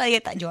 empiezo la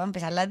dieta, yo voy a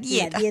empezar la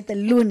dieta. La dieta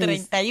el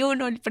lunes.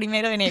 31, el 1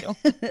 de enero.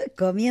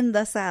 Comiendo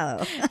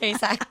asado.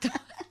 Exacto.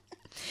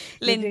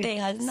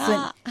 Lentejas,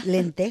 no.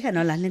 Lentejas,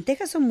 no, las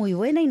lentejas son muy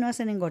buenas y no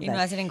hacen engordar. Y no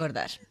hacen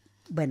engordar.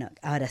 Bueno,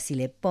 ahora si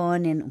le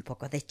ponen un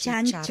poco de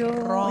chancho,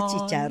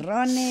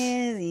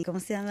 chicharrones y ¿cómo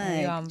se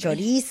llama?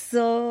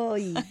 Chorizo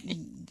y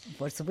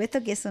por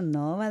supuesto que eso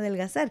no va a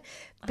adelgazar.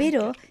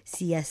 Pero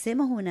si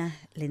hacemos unas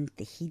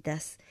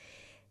lentejitas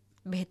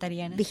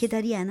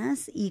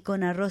vegetarianas y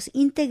con arroz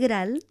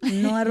integral,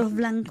 no arroz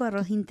blanco,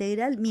 arroz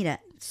integral,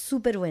 mira,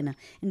 súper buena.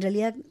 En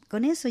realidad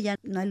con eso ya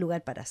no hay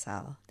lugar para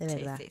asado, de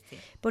verdad. Sí.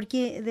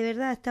 Porque de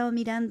verdad he estado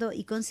mirando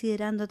y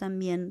considerando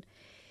también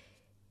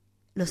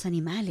los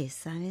animales,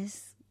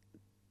 ¿sabes?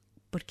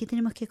 ¿por qué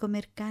tenemos que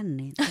comer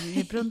carne?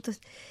 De pronto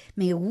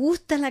me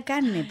gusta la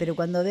carne, pero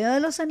cuando veo a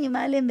los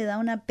animales me da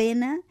una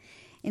pena.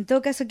 En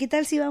todo caso, ¿qué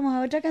tal si vamos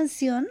a otra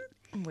canción?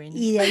 Bueno.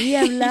 Y de ahí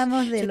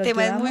hablamos de lo que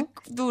vamos. El tema es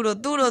muy duro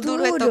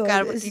de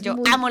tocar, porque yo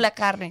amo la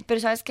carne. Pero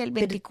sabes que el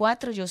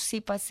 24 yo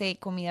sí pasé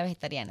comida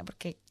vegetariana,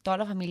 porque toda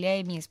la familia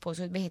de mi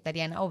esposo es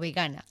vegetariana o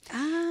vegana.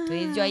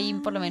 Entonces yo ahí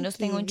por lo menos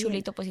tengo un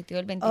chulito positivo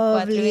el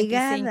 24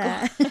 Obligada. y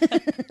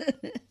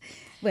 25.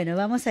 Bueno,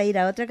 vamos a ir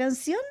a otra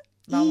canción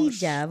y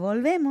ya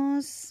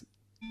volvemos.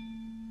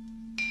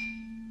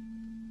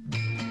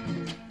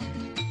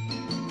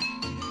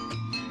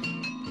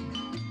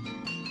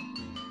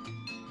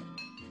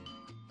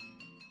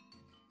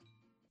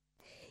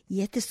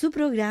 Y este es su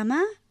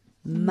programa,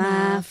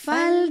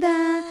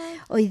 Mafalda.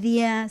 Hoy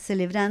día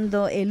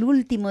celebrando el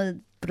último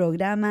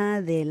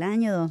programa del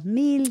año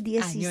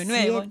 2017. Año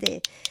nuevo.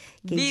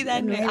 Vida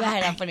nueva.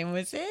 La ponemos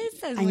esa.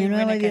 Es Año muy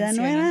nuevo, buena vida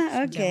canción, nueva.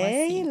 ¿no?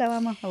 Ok, la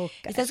vamos a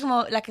buscar. Esta es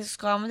como la que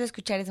acabamos de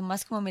escuchar, es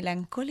más como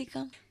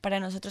melancólica para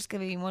nosotros que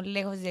vivimos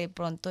lejos de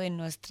pronto de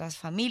nuestras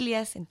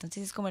familias.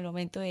 Entonces es como el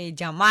momento de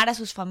llamar a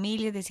sus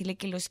familias, decirle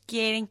que los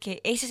quieren,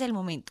 que ese es el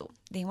momento.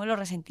 Dejemos los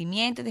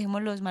resentimientos,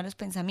 dejemos los malos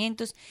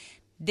pensamientos,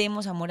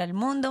 demos amor al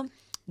mundo,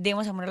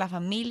 demos amor a la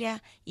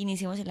familia,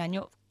 iniciemos el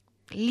año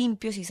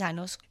limpios y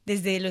sanos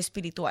desde lo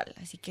espiritual.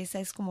 Así que esa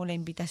es como la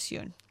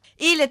invitación.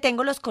 Y le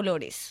tengo los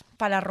colores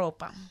para la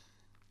ropa.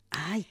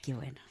 Ay, qué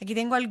bueno. Aquí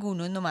tengo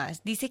algunos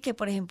nomás. Dice que,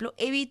 por ejemplo,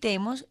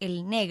 evitemos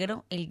el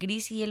negro, el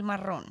gris y el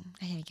marrón.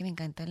 Ay, a mí que me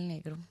encanta el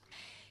negro.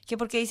 Que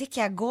porque dice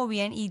que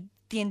agobian y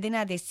tienden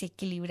a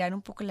desequilibrar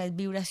un poco las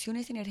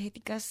vibraciones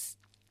energéticas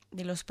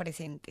de los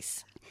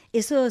presentes.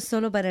 ¿Eso es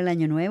solo para el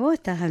año nuevo?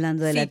 ¿Estás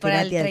hablando de la terapia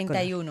para el del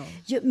 31.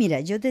 Mira,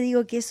 yo te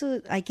digo que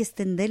eso hay que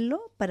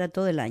extenderlo para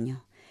todo el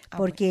año.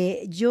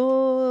 Porque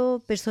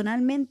yo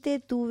personalmente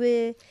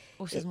tuve...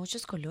 Usas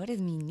muchos colores,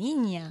 mi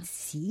niña.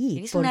 Sí.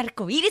 Eres un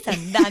arcoíris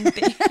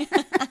andante.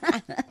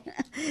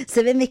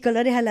 Se ven mis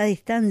colores a la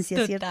distancia,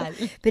 Total.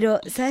 ¿cierto? Pero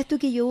 ¿sabes tú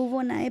que yo hubo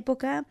una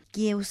época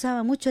que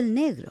usaba mucho el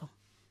negro?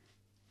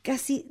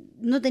 Casi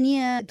no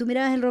tenía... Tú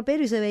mirabas el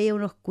ropero y se veía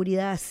una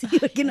oscuridad así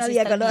porque no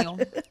había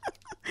color.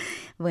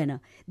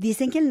 Bueno,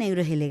 dicen que el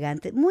negro es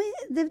elegante.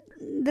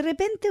 De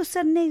repente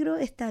usar negro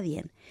está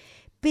bien.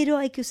 Pero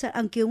hay que usar,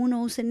 aunque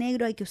uno use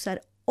negro, hay que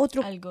usar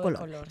otro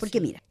color. Porque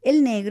sí. Mira,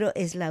 el negro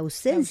es la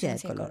ausencia de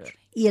color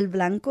y el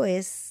blanco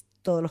es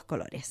todos los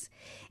colores.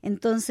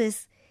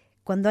 Entonces,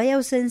 cuando hay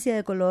ausencia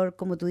de color,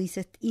 como tú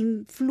dices,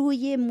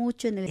 influye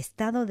mucho en el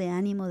estado de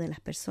ánimo de las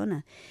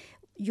personas.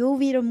 Yo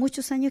hubieron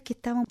muchos años que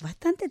estaba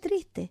bastante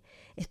triste.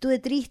 Estuve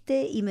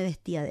triste y me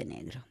vestía de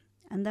negro.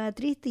 Andaba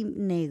triste y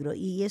negro,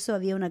 y eso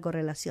había una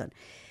correlación.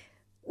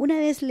 Una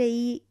vez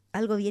leí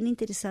algo bien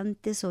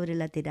interesante sobre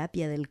la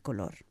terapia del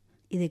color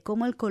y de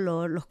cómo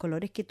los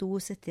colores que tú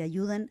uses te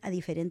ayudan a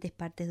diferentes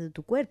partes de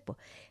tu cuerpo.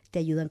 Te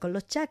ayudan con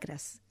los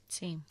chakras,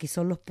 sí, que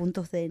son los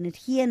puntos de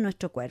energía en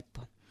nuestro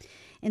cuerpo.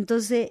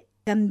 Entonces,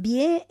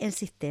 cambié el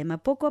sistema.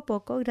 Poco a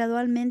poco,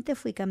 gradualmente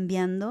fui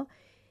cambiando,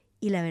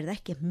 y la verdad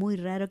es que es muy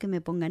raro que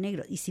me ponga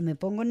negro. Y si me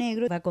pongo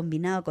negro, va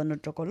combinado con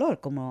otro color,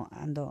 como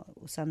ando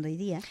usando hoy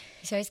día.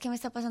 ¿Y sabes qué me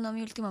está pasando a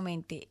mí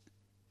últimamente?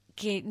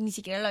 Que ni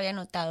siquiera lo había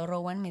notado.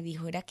 Rowan me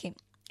dijo, era que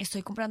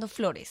estoy comprando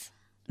flores.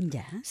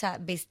 Ya. O sea,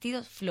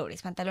 vestidos,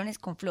 flores, pantalones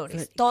con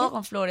flores, todo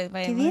con flores.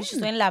 Qué bien.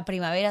 Estoy en la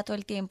primavera todo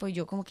el tiempo y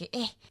yo como que,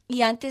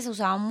 Y antes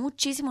usaba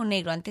muchísimo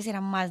negro, antes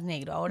era más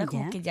negro. Ahora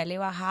como que ya le he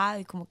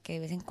bajado y como que de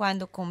vez en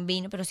cuando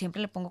combino, pero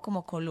siempre le pongo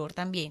como color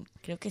también.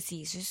 Creo que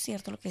sí, eso es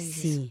cierto lo que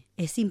dices. Sí,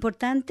 es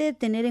importante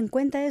tener en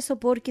cuenta eso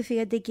porque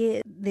fíjate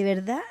que de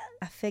verdad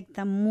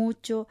afecta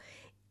mucho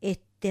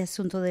este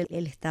asunto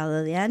del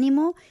estado de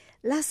ánimo,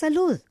 la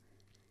salud.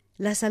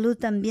 La salud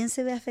también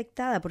se ve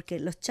afectada porque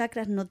los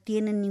chakras no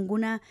tienen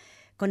ninguna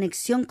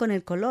conexión con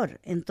el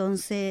color.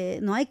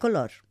 Entonces no hay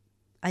color,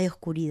 hay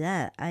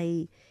oscuridad,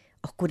 hay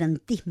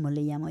oscurantismo,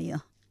 le llamo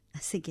yo.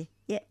 Así que,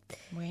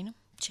 Bueno,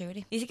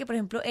 chévere. Dice que, por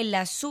ejemplo, el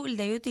azul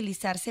debe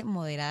utilizarse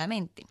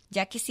moderadamente,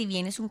 ya que si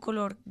bien es un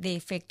color de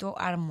efecto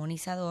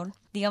armonizador,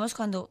 digamos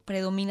cuando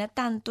predomina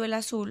tanto el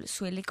azul,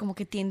 suele como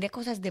que tiende a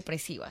cosas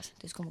depresivas.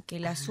 Entonces como que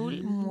el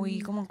azul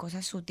muy como en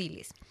cosas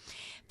sutiles.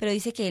 Pero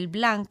dice que el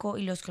blanco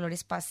y los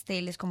colores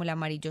pasteles como el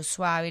amarillo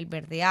suave, el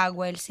verde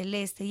agua, el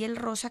celeste y el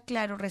rosa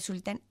claro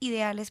resultan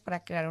ideales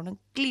para crear un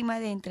clima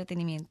de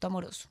entretenimiento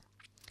amoroso.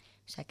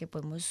 O sea que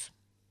podemos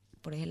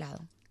por ese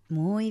lado.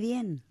 Muy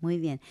bien, muy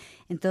bien.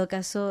 En todo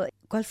caso,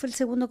 ¿cuál fue el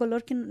segundo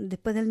color que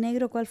después del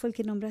negro? ¿Cuál fue el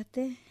que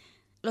nombraste?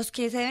 Los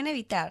que se deben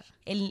evitar,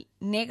 el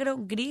negro,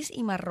 gris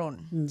y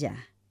marrón. Ya.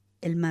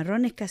 El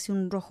marrón es casi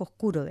un rojo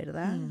oscuro,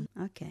 ¿verdad?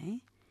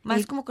 Okay.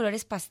 Más como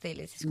colores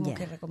pasteles, es como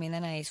que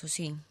recomiendan a eso,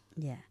 sí.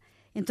 Ya.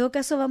 En todo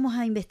caso, vamos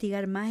a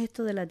investigar más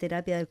esto de la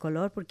terapia del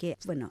color porque,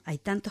 bueno, hay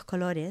tantos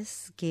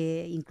colores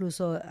que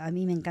incluso a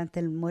mí me encanta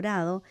el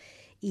morado,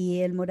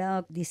 y el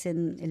morado,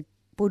 dicen el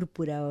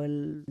púrpura o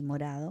el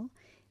morado,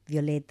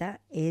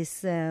 violeta,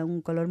 es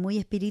un color muy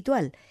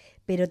espiritual,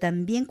 pero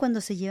también cuando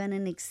se llevan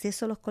en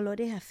exceso los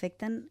colores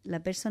afectan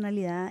la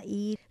personalidad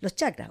y los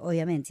chakras,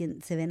 obviamente,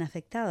 se ven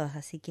afectados,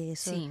 así que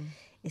eso Sí.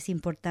 es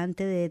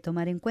importante de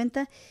tomar en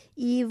cuenta.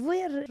 Y voy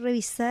a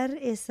revisar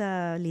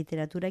esa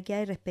literatura que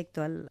hay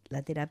respecto a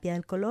la terapia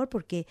del color,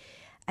 porque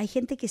hay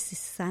gente que se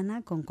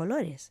sana con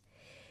colores,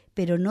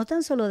 pero no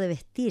tan solo de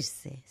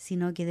vestirse,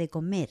 sino que de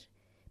comer.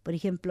 Por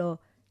ejemplo,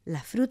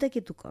 la fruta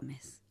que tú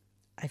comes.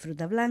 Hay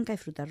fruta blanca, hay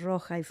fruta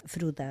roja, hay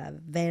fruta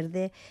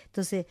verde.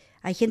 Entonces,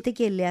 hay gente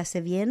que le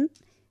hace bien.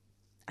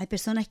 Hay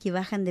personas que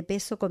bajan de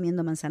peso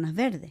comiendo manzanas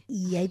verdes.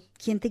 Y hay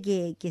gente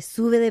que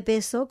sube de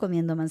peso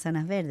comiendo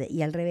manzanas verdes.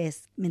 Y al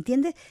revés, ¿me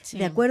entiendes? Sí.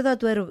 De acuerdo a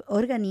tu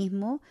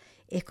organismo,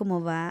 es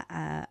como va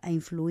a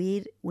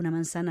influir una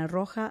manzana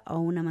roja o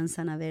una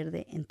manzana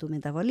verde en tu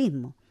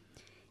metabolismo.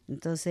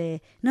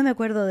 Entonces, no me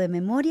acuerdo de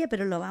memoria,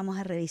 pero lo vamos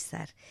a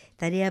revisar.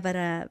 Tarea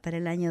para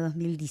el año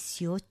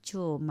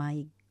 2018, oh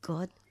my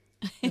God.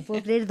 No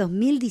puedo creer,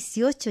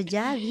 2018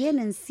 ya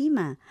viene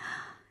encima.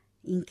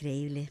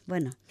 Increíble.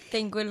 Bueno.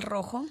 Tengo el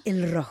rojo.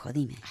 El rojo,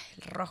 dime.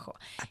 El rojo.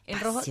 El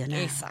rojo,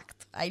 Apasionado.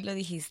 exacto. Ahí lo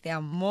dijiste,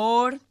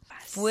 amor,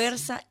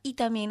 fuerza y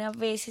también a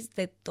veces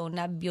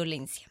detona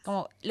violencia.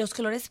 Como los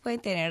colores pueden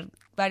tener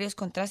varios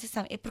contrastes,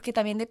 porque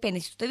también depende.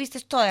 Si tú te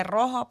vistes todo de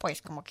rojo,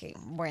 pues como que,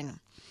 bueno.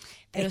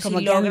 Pero es como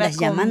si que logras andas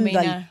llamando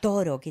combinar... al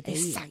toro que te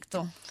diga.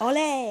 Exacto.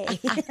 ¡Olé!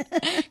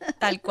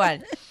 Tal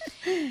cual.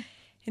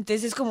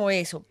 Entonces es como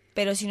eso.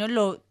 Pero si uno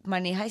lo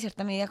maneja de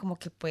cierta medida, como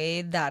que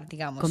puede dar,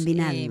 digamos.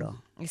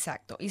 Combinarlo.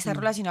 Exacto. Y está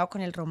relacionado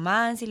con el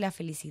romance y la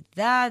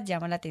felicidad,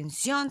 llama la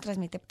atención,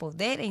 transmite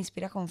poder e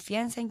inspira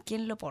confianza en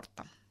quien lo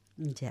porta.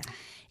 Ya.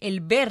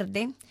 El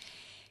verde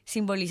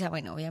simboliza,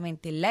 bueno,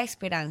 obviamente la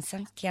esperanza,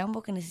 que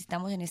ambos que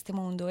necesitamos en este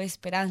mundo,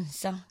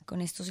 esperanza,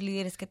 con estos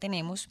líderes que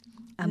tenemos,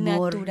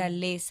 Amor,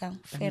 naturaleza,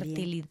 también.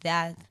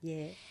 fertilidad,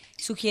 Yeah.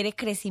 sugiere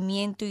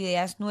crecimiento,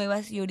 ideas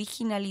nuevas y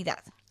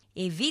originalidad.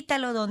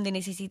 Evítalo donde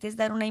necesites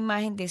dar una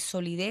imagen de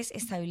solidez,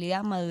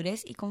 estabilidad,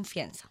 madurez y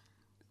confianza.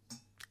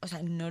 O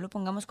sea, no lo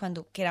pongamos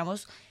cuando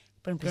queramos,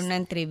 por ejemplo, en una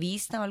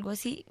entrevista o algo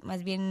así,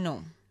 más bien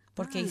no,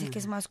 porque dice que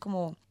es más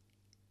como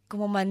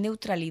más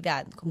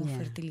neutralidad, como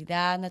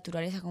fertilidad,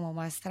 naturaleza, como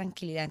más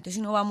tranquilidad. Entonces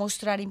uno va a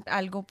mostrar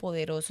algo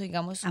poderoso,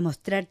 digamos. A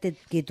mostrarte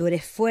que tú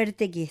eres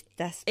fuerte, que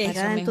estás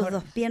parada en tus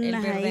dos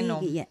piernas el verde ahí.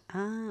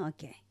 no.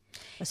 Ok.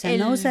 O sea,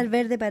 no usa el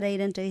verde para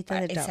ir a entrevistas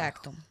de trabajo.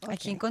 Exacto. Okay.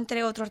 Aquí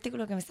encontré otro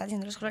artículo que me está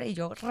diciendo los colores y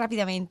yo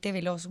rápidamente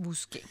veloz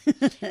busqué.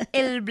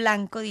 El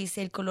blanco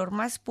dice, el color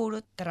más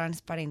puro,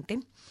 transparente,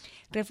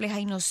 refleja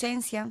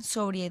inocencia,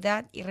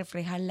 sobriedad y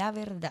refleja la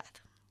verdad.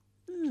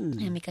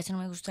 En mi caso no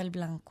me gusta el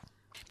blanco,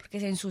 porque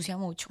se ensucia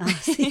mucho.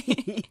 Sí.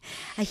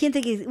 Hay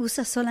gente que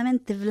usa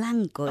solamente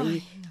blanco. Ay,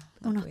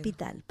 y un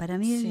hospital. Para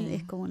mí Sí.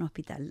 es como un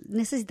hospital.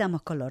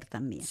 Necesitamos color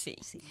también. Sí.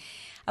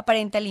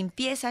 Aparenta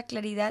limpieza,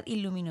 claridad y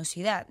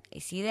luminosidad.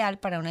 Es ideal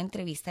para una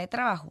entrevista de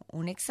trabajo,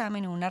 un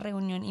examen o una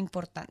reunión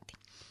importante.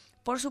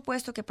 Por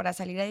supuesto que para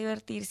salir a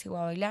divertirse o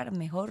a bailar,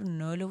 mejor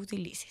no lo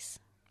utilices.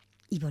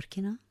 ¿Y por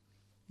qué no?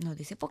 No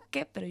dice por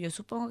qué, pero yo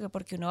supongo que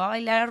porque uno va a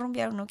bailar, a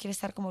rumbear, uno quiere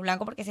estar como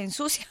blanco porque se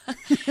ensucia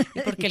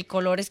y porque el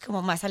color es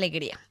como más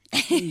alegría.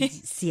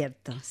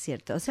 Cierto,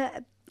 cierto. O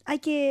sea, hay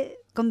que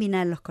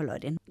combinar los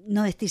colores.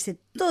 No vestirse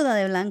toda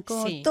de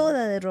blanco, Sí.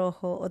 toda de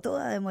rojo o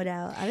toda de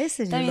morado. A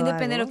veces También yo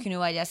depende de hago. lo que uno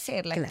vaya a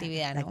hacer, la Claro,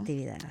 actividad, la ¿no?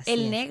 actividad, así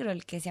El es. negro,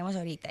 el que decíamos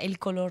ahorita, el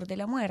color de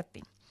la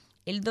muerte,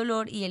 el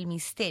dolor y el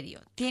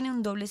misterio. Tiene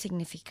un doble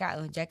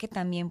significado, ya que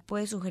también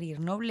puede sugerir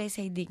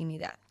nobleza y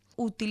dignidad.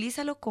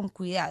 Utilízalo con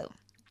cuidado,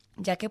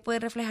 ya que puede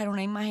reflejar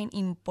una imagen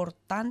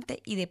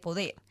importante y de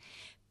poder,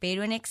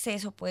 pero en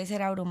exceso puede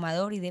ser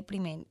abrumador y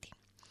deprimente.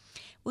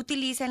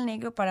 Utiliza el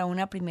negro para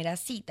una primera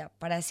cita,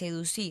 para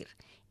seducir.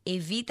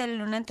 Evítalo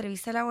en una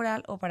entrevista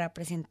laboral o para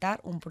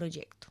presentar un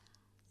proyecto.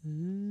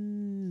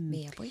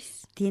 Vea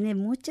pues. Tiene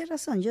mucha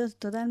razón. Yo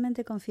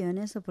totalmente confío en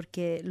eso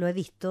porque lo he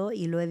visto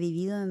y lo he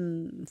vivido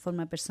en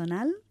forma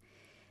personal.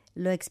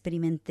 Lo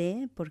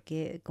experimenté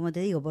porque, como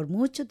te digo, por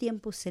mucho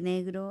tiempo usé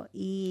negro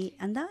y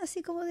andaba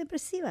así como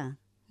depresiva.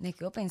 Me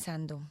quedo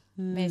pensando,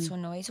 me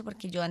sonó eso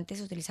porque yo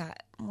antes utilizaba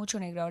mucho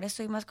negro, ahora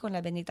estoy más con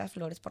las benditas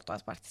flores por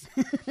todas partes.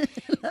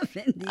 La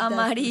bendita.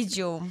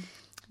 Amarillo,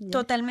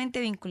 totalmente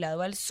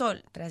vinculado al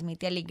sol,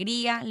 transmite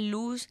alegría,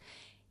 luz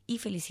y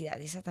felicidad,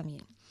 esa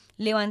también.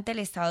 Levanta el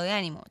estado de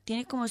ánimo,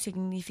 tiene como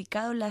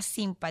significado la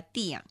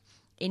simpatía.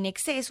 En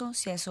exceso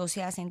se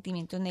asocia a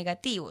sentimientos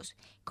negativos,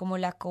 como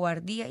la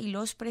cobardía y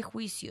los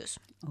prejuicios.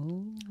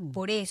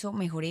 Por eso,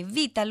 mejor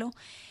evítalo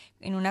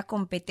en una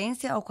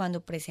competencia o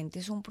cuando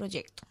presentes un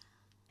proyecto.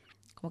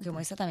 Como que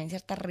muestra también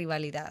cierta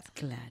rivalidad.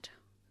 Claro.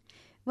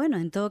 Bueno,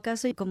 en todo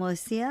caso, y como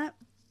decía,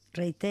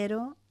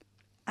 reitero,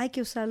 hay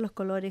que usar los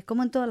colores,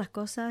 como en todas las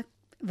cosas,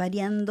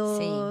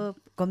 variando,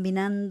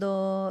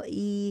 combinando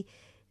y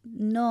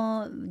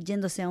no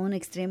yéndose a un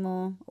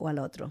extremo o al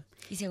otro.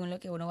 Y según lo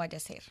que uno vaya a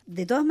hacer.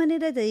 De todas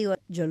maneras, te digo,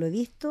 yo lo he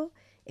visto,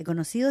 he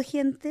conocido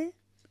gente,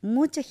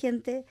 mucha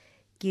gente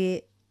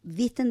que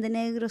visten de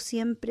negro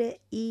siempre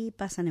y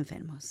pasan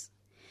enfermos.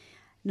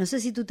 No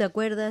sé si tú te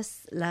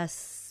acuerdas,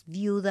 las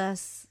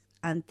viudas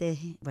antes,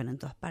 bueno, en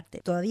todas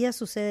partes. Todavía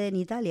sucede en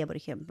Italia, por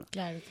ejemplo.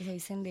 Claro, que se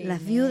visten de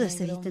Las viudas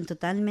se negro. visten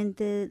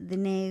totalmente de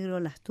negro,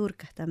 las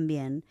turcas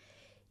también.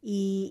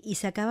 Y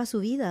se acaba su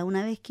vida.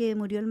 Una vez que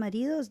murió el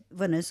marido,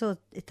 bueno, eso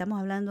estamos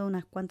hablando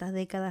unas cuantas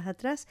décadas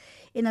atrás,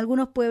 en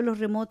algunos pueblos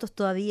remotos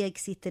todavía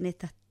existen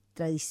estas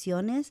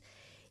tradiciones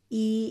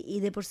y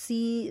de por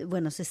sí,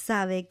 bueno, se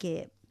sabe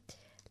que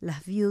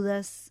las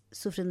viudas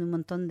sufren de un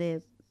montón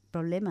de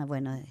problemas,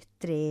 bueno, de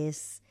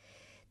estrés,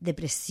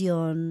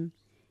 depresión.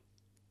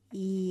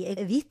 Y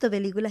he visto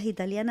películas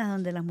italianas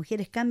donde las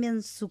mujeres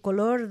cambian su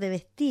color de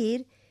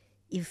vestir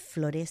y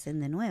florecen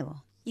de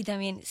nuevo. Y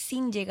también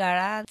sin llegar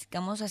a,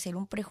 digamos, hacer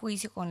un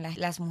prejuicio con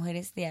las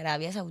mujeres de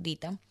Arabia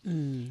Saudita.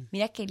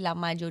 Mira que la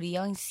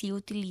mayoría en sí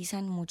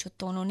utilizan mucho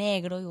tono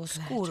negro y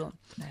oscuro.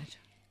 Claro.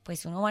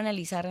 Pues uno va a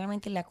analizar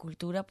realmente la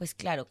cultura, pues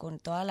claro, con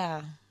toda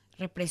la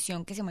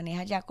represión que se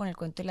maneja ya con el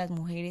cuento de las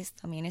mujeres,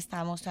 también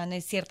está mostrando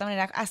de cierta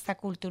manera hasta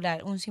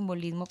cultural un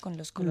simbolismo con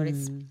los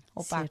colores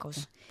opacos.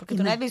 Cierto. Porque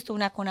tú no has visto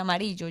una con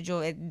amarillo,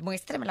 yo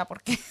muéstremela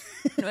porque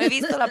no he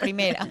visto la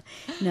primera.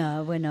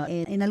 No, bueno,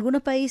 en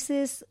algunos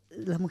países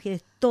las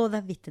mujeres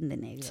todas visten de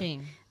negro. Sí.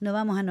 No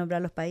vamos a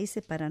nombrar los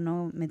países para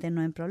no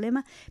meternos en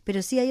problemas,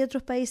 pero sí hay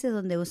otros países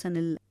donde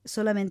usan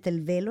solamente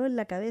el velo en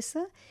la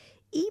cabeza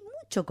y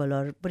mucho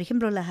color. Por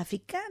ejemplo, las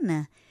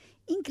africanas.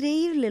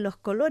 Increíble los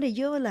colores,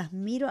 yo las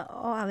miro,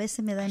 a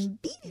veces me da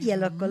envidia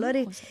los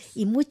colores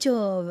y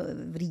mucho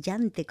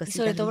brillante, Y cositas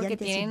sobre todo porque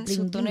brillantes, tienen bling,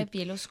 su tono de bling.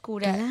 piel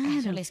oscura, Claro,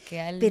 eso les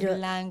queda el pero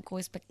blanco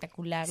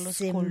espectacular, los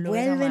se colores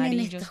envuelven en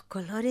amarillos. estos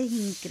colores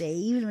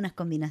increíbles, unas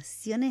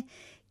combinaciones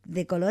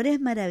de colores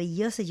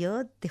maravillosas.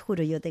 Yo te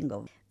juro, yo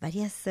tengo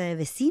varias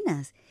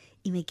vecinas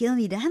y me quedo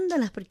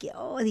mirándolas porque,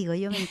 digo,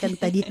 yo me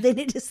encantaría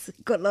tener ese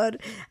color,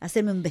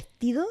 hacerme un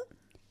vestido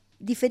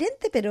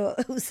diferente, pero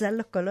usar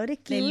los colores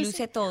que Le usa.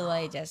 luce todo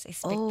a ellas,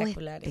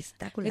 espectaculares.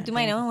 Espectacular. Tú te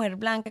imaginas una mujer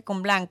blanca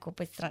con blanco,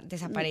 pues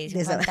desaparece,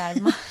 un Desa-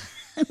 fantasma.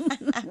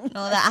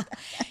 No da.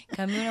 En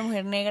cambio, una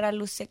mujer negra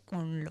luce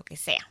con lo que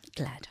sea.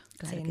 Claro, Se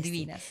claro ven que sí.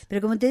 divinas.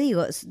 Pero como te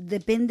digo,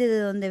 depende de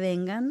dónde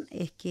vengan,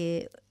 es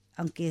que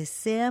aunque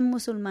sean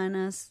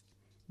musulmanas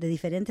de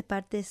diferentes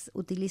partes,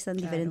 utilizan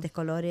Claro. diferentes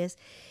colores.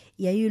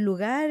 Y hay un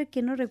lugar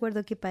que no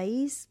recuerdo qué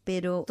país,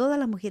 pero todas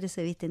las mujeres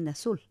se visten de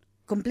azul.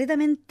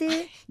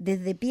 Completamente,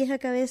 desde pies a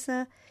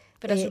cabeza.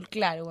 Pero azul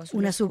claro o azul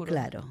Un azul oscuro.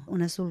 claro,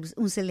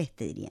 un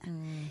celeste diría.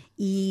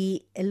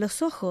 Y en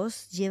los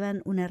ojos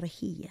llevan una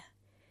rejilla,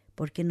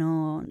 porque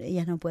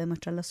ellas no pueden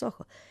mostrar los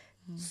ojos.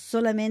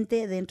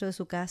 Solamente dentro de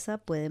su casa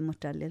pueden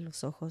mostrarle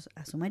los ojos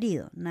a su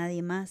marido.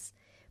 Nadie más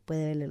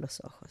puede verle los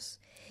ojos.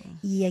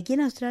 Y aquí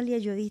en Australia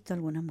yo he visto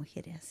algunas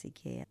mujeres, así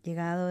que he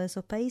llegado a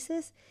esos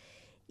países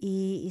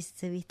y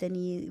se visten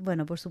y,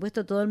 bueno, por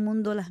supuesto todo el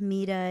mundo las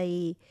mira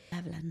y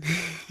hablan.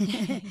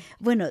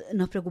 Bueno,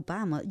 nos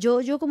preocupamos.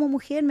 Yo como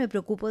mujer me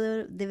preocupo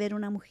de ver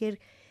una mujer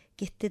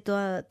que esté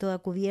toda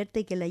cubierta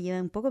y que la lleve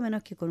un poco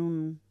menos que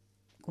con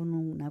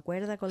una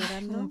cuerda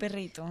colgando. Un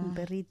perrito. Un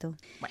perrito.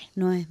 Bueno.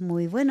 No es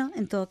muy bueno.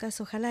 En todo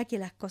caso, ojalá que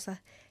las cosas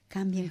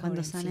cambien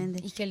cuando Mejoren, salen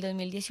sí. de... Y que el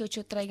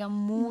 2018 traiga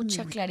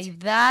mucha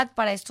claridad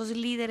para estos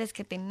líderes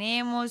que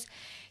tenemos,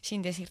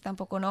 sin decir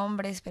tampoco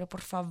nombres, pero por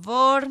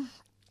favor,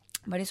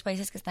 varios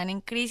países que están en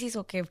crisis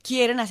o que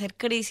quieren hacer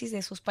crisis de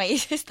esos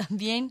países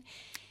también.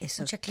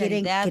 Eso, Mucha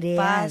quieren claridad, crear.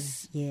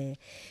 paz. Yeah.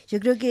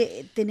 Yo creo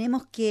que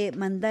tenemos que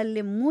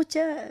mandarle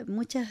mucha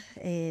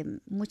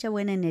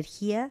buena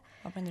energía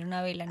Voy a prender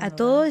una vela en a honor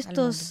todos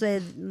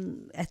al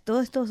mundo.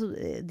 estos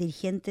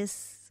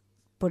dirigentes,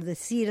 por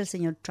decir el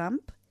señor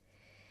Trump,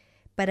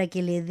 para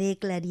que le dé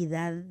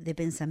claridad de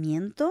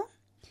pensamiento,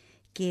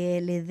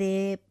 que le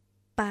dé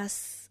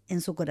paz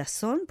en su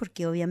corazón,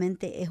 porque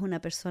obviamente es una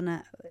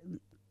persona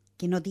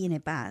que no tiene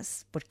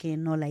paz, porque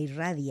no la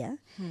irradia.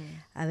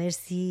 A ver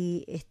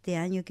si este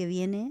año que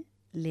viene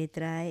le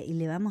trae y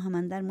le vamos a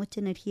mandar mucha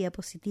energía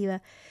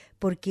positiva,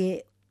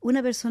 porque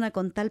una persona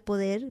con tal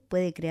poder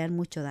puede crear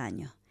mucho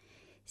daño.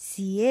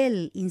 Si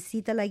él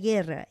incita a la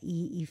guerra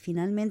y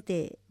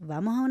finalmente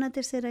vamos a una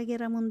tercera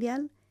guerra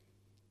mundial,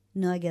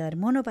 no va a quedar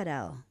mono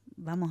parado.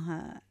 Vamos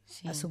a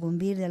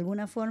sucumbir de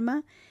alguna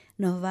forma,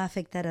 nos va a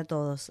afectar a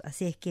todos.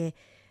 Así es que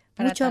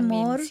mucho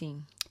también, amor. Sí.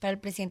 Para el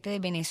presidente de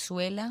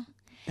Venezuela.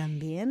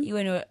 También. Y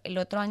bueno, el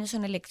otro año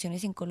son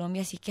elecciones en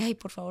Colombia, así que,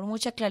 por favor,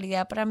 mucha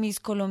claridad para mis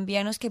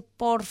colombianos, que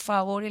por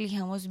favor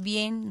elijamos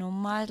bien, no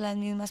más las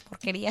mismas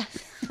porquerías,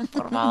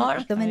 por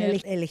favor. Tomen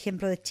el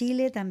ejemplo de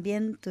Chile,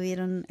 también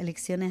tuvieron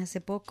elecciones hace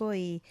poco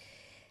y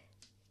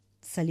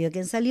salió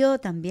quien salió.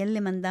 También le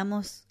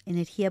mandamos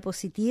energía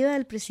positiva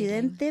al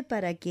presidente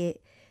para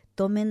que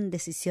tomen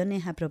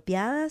decisiones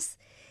apropiadas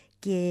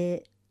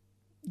que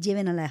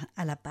lleven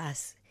a la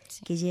paz,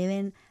 que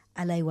lleven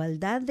a la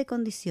igualdad de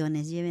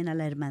condiciones, lleven a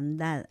la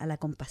hermandad, a la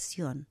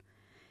compasión,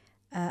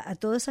 a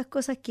todas esas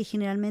cosas que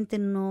generalmente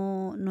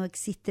no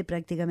existe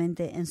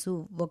prácticamente en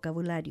su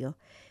vocabulario,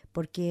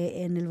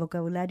 porque en el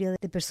vocabulario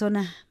de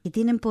personas que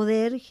tienen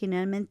poder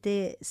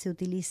generalmente se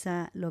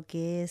utiliza lo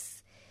que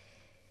es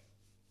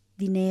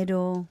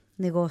dinero,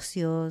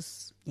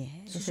 negocios.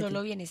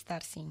 Solo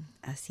bienestar, sí.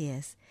 Así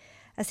es.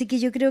 Así que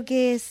yo creo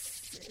que es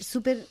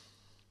súper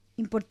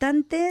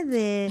importante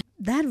de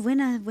dar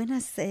buenas,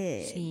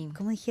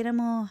 como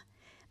dijéramos,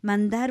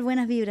 mandar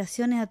buenas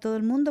vibraciones a todo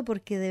el mundo,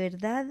 porque de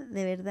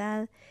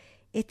verdad,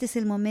 este es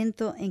el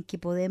momento en que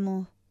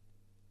podemos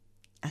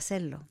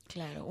hacerlo.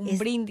 Claro, un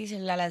brindis a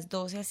las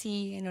 12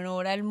 así, en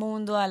honor al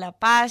mundo, a la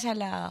paz,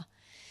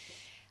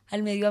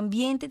 al medio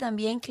ambiente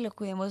también, que lo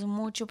cuidemos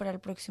mucho para el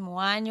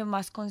próximo año,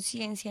 más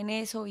conciencia en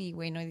eso y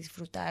bueno,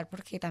 disfrutar,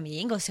 porque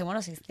también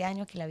gocémonos este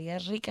año, que la vida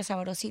es rica,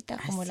 sabrosita,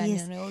 como el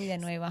año nuevo, vida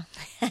nueva.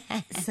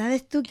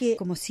 Sabes tú que,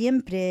 como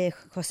siempre,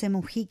 José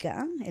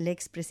Mujica, el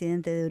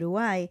expresidente de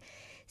Uruguay,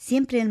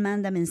 siempre él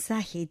manda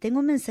mensaje, y tengo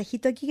un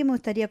mensajito aquí que me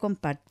gustaría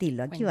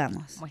compartirlo. Aquí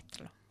vamos.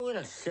 Muéstralo.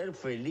 Logra ser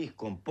feliz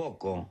con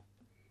poco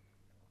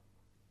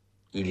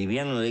y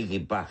liviano de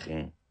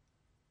equipaje,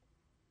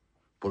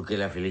 porque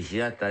la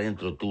felicidad está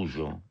dentro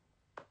tuyo,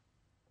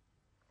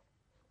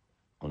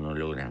 o no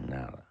logras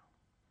nada.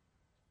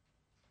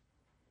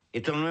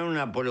 Esto no es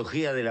una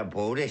apología de la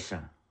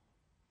pobreza,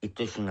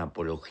 esto es una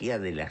apología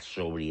de la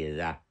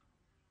sobriedad.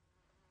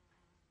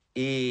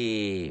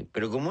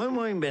 Pero como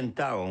hemos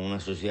inventado una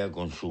sociedad de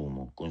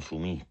consumo,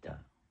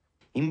 consumista,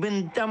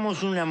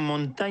 inventamos una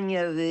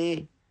montaña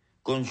de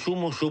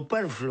consumo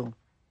superfluo,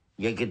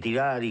 y hay que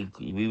tirar y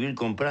vivir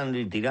comprando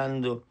y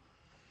tirando.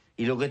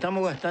 Y lo que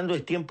estamos gastando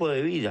es tiempo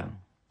de vida.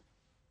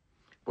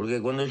 Porque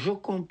cuando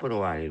yo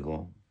compro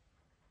algo,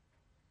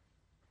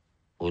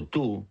 o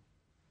tú,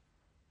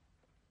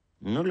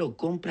 no lo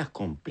compras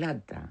con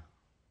plata.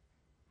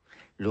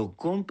 Lo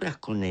compras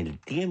con el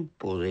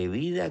tiempo de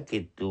vida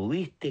que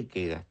tuviste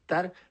que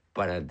gastar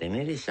para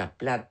tener esa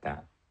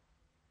plata.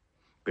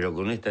 Pero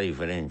con esta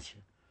diferencia.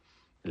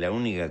 La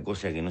única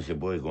cosa que no se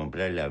puede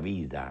comprar es la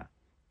vida.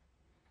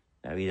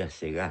 La vida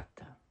se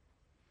gasta.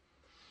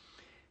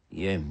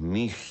 Y es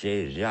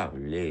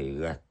miserable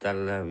gastar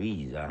la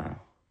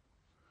vida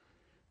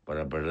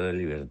para perder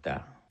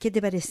libertad. ¿Qué te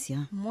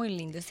pareció? Muy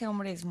lindo, ese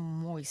hombre es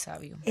muy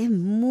sabio. Es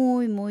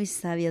muy, muy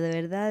sabio, de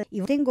verdad.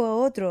 Y tengo a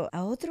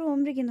otro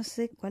hombre que no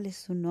sé cuál es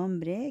su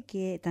nombre,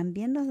 que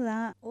también nos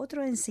da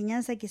otra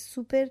enseñanza que es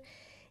súper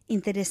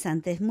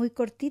interesante. Es muy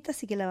cortita,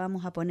 así que la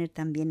vamos a poner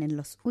también en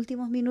los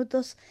últimos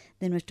minutos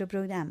de nuestro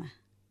programa.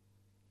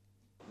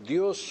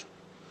 Dios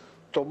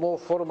tomó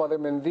forma de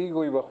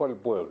mendigo y bajó al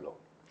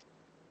pueblo.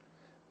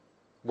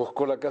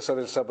 Buscó la casa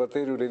del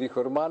zapatero y le dijo: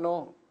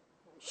 hermano,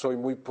 soy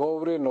muy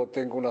pobre, no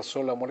tengo una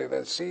sola moneda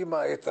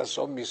encima, estas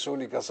son mis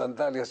únicas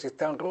sandalias y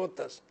están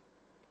rotas.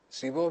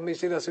 Si vos me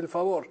hicieras el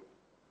favor.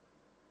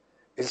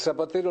 El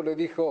zapatero le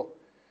dijo: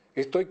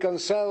 estoy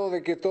cansado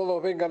de que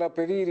todos vengan a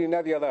pedir y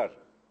nadie a dar.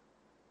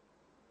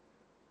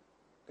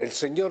 El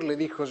Señor le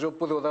dijo: yo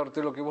puedo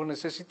darte lo que vos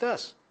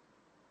necesitas.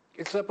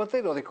 El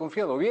zapatero,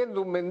 desconfiado,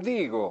 viendo un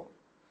mendigo,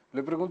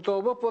 le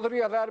preguntó: ¿vos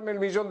podrías darme el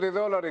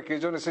 $1.000.000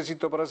 que yo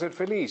necesito para ser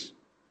feliz?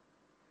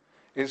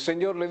 El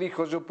Señor le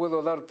dijo: yo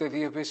puedo darte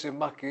 10 veces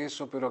más que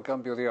eso, pero a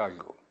cambio de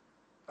algo.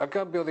 ¿A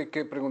cambio de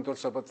qué?, preguntó el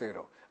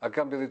zapatero. A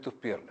cambio de tus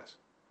piernas.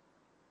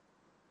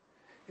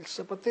 El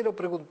zapatero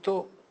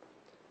preguntó: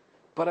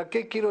 ¿para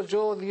qué quiero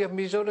yo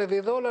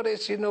 $10.000.000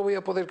 si no voy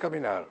a poder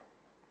caminar?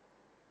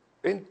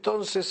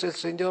 Entonces el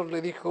Señor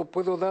le dijo: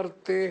 puedo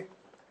darte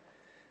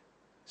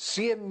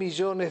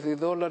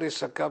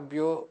 $100.000.000 a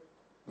cambio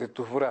de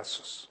tus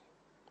brazos.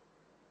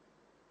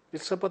 El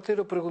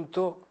zapatero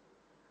preguntó: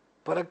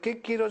 ¿para qué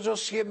quiero yo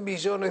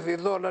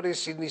 $100.000.000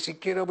 si ni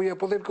siquiera voy a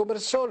poder comer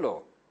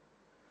solo?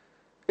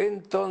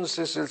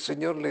 Entonces el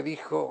Señor le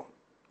dijo: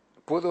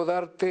 puedo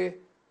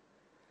darte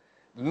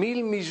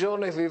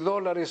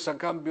 $1.000.000.000 a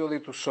cambio de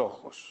tus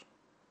ojos.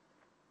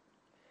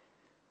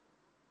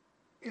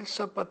 El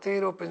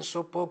zapatero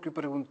pensó poco y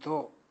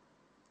preguntó: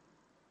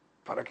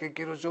 ¿para qué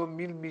quiero yo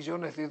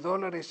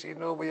 $1.000.000.000 si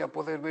no voy a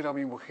poder ver a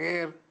mi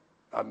mujer,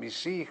 a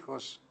mis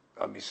hijos,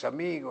 a mis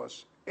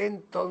amigos?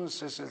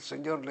 Entonces el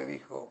Señor le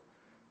dijo: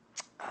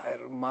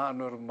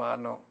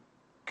 hermano,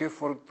 qué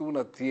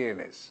fortuna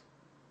tienes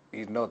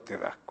y no te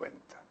das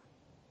cuenta.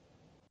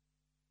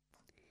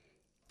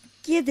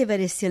 ¿Qué te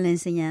pareció la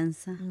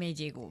enseñanza? Me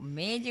llegó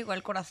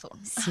al corazón.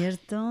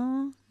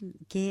 ¿Cierto?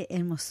 Qué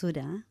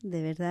hermosura,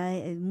 de verdad,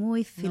 es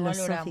muy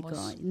filosófico.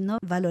 No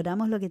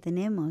valoramos lo que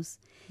tenemos.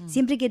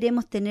 Siempre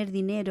queremos tener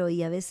dinero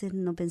y a veces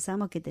no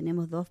pensamos que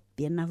tenemos 2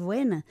 piernas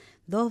buenas,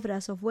 2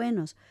 brazos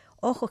buenos,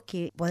 ojos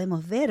que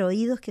podemos ver,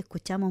 oídos que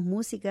escuchamos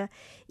música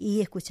y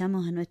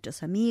escuchamos a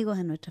nuestros amigos,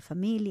 a nuestra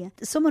familia.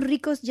 Somos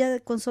ricos ya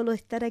con solo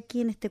estar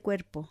aquí en este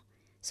cuerpo.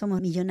 Somos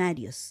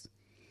millonarios.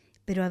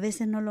 Pero a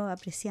veces no lo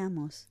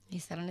apreciamos. Y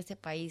estar en este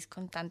país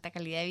con tanta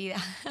calidad de vida.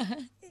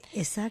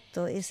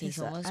 Exacto, sí,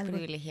 somos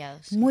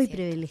privilegiados. Muy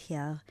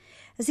privilegiados.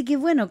 Así que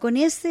bueno, con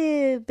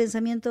ese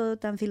pensamiento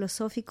tan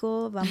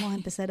filosófico vamos a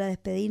empezar a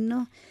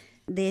despedirnos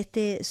de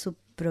este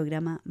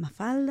subprograma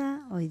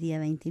Mafalda, hoy día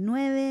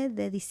 29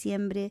 de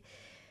diciembre,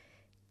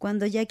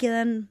 cuando ya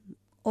quedan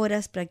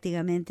horas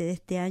prácticamente de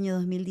este año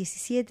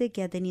 2017,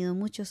 que ha tenido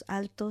muchos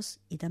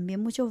altos y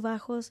también muchos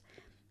bajos.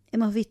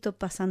 Hemos visto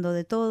pasando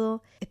de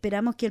todo.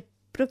 Esperamos que el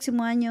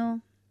próximo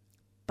año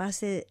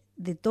pase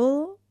de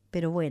todo,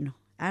 pero bueno,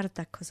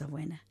 hartas cosas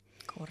buenas.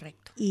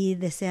 Correcto. Y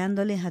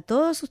deseándoles a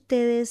todos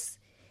ustedes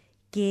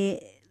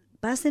que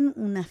pasen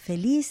una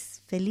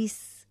feliz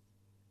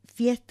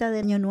fiesta de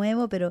Año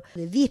Nuevo, pero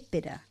de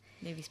víspera.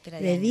 De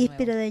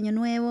víspera de Año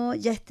Nuevo.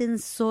 Ya estén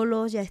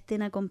solos, ya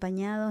estén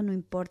acompañados, no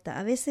importa.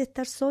 A veces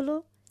estar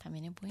solo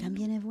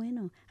también es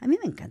bueno. A mí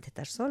me encanta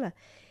estar sola.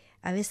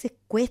 A veces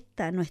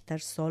cuesta no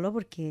estar solo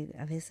porque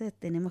a veces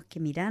tenemos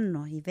que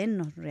mirarnos y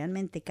vernos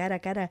realmente cara a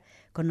cara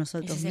con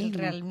nosotros mismos. Ese es el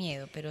real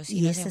miedo, pero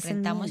si nos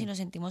enfrentamos y nos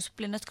sentimos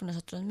plenos con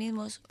nosotros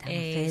mismos,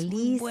 es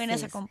muy buena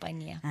esa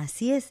compañía.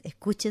 Así es,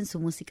 escuchen su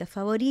música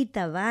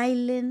favorita,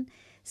 bailen,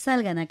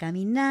 salgan a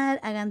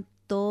caminar, hagan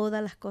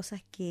todas las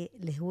cosas que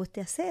les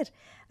guste hacer.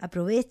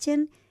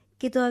 Aprovechen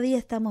que todavía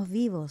estamos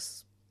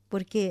vivos,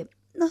 porque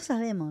no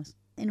sabemos.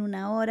 En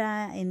 1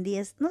 hora, en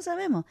 10, no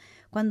sabemos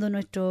cuándo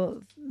nuestro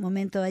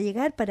momento va a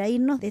llegar para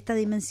irnos de esta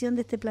dimensión,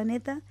 de este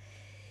planeta,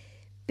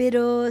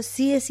 pero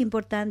sí es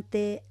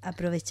importante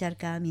aprovechar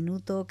cada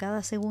minuto,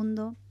 cada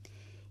segundo,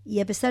 y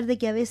a pesar de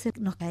que a veces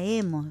nos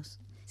caemos,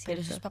 ¿cierto?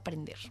 Pero eso es para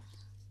aprender.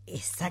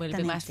 Exactamente.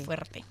 Vuelve más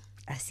fuerte.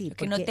 Así, lo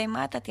que no te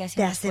mata te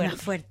hace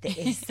más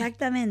fuerte.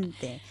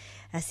 Exactamente.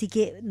 Así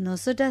que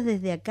nosotras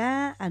desde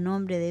acá, a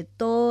nombre de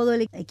todo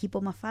el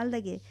equipo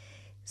Mafalda, que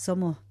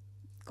somos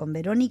con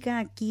Verónica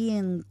aquí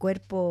en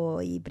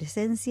cuerpo y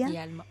presencia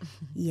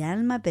y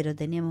alma, pero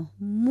tenemos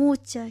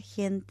mucha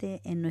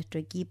gente en nuestro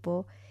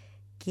equipo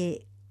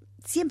que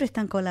siempre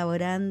están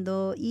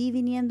colaborando y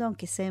viniendo,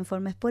 aunque sea en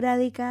forma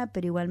esporádica,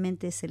 pero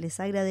igualmente se les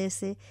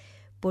agradece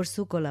por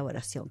su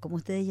colaboración. Como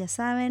ustedes ya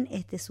saben,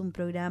 este es un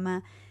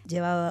programa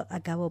llevado a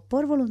cabo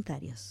por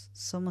voluntarios.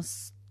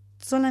 Somos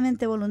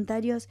solamente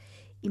voluntarios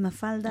y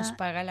Mafalda nos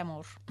paga el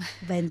amor.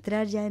 Va a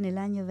entrar ya en el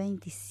año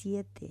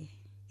 27,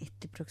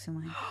 este próximo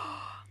año.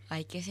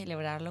 Hay que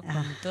celebrarlo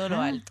con todo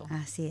lo alto.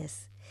 Así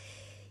es.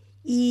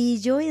 Y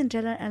yo voy a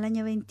entrar al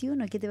año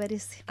 21, ¿qué te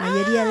parece?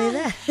 Mayoría de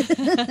edad.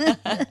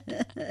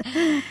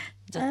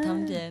 Yo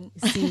también.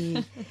 Sí.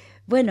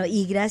 Bueno,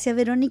 y gracias,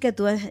 Verónica,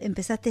 tú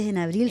empezaste en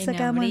abril,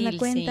 sacamos en la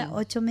cuenta, sí.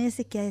 8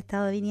 meses que has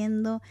estado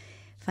viniendo.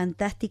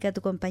 Fantástica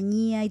tu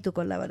compañía y tu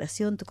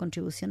colaboración, tu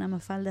contribución a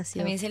Mafalda ha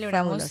sido También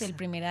celebramos fabulosa. El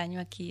primer año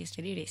aquí,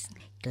 Estelires.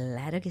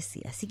 Claro que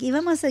sí, así que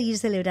vamos a seguir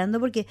celebrando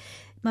porque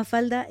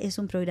Mafalda es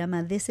un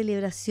programa de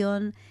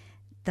celebración,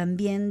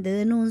 también de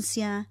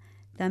denuncia,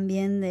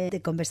 también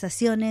de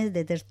conversaciones,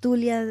 de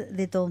tertulia,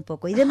 de todo un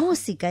poco, y de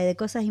música y de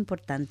cosas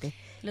importantes.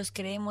 Los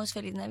queremos,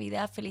 feliz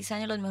Navidad, feliz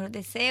año, los mejores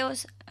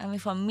deseos, a mi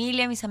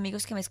familia, a mis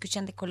amigos que me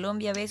escuchan de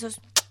Colombia, besos,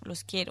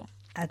 los quiero.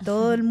 A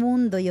todo el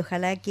mundo, y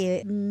ojalá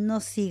que no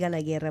siga la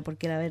guerra,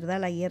 porque la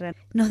verdad la guerra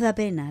nos da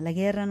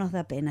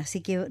pena,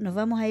 así que nos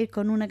vamos a ir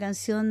con una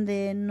canción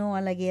de No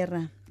a la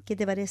Guerra. ¿Qué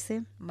te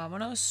parece?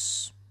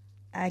 Vámonos.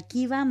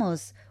 Aquí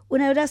vamos.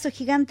 Un abrazo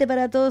gigante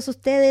para todos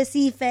ustedes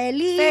y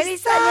 ¡Feliz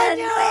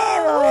año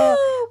nuevo!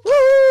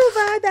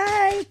 Bye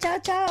bye, chao,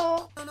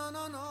 chao.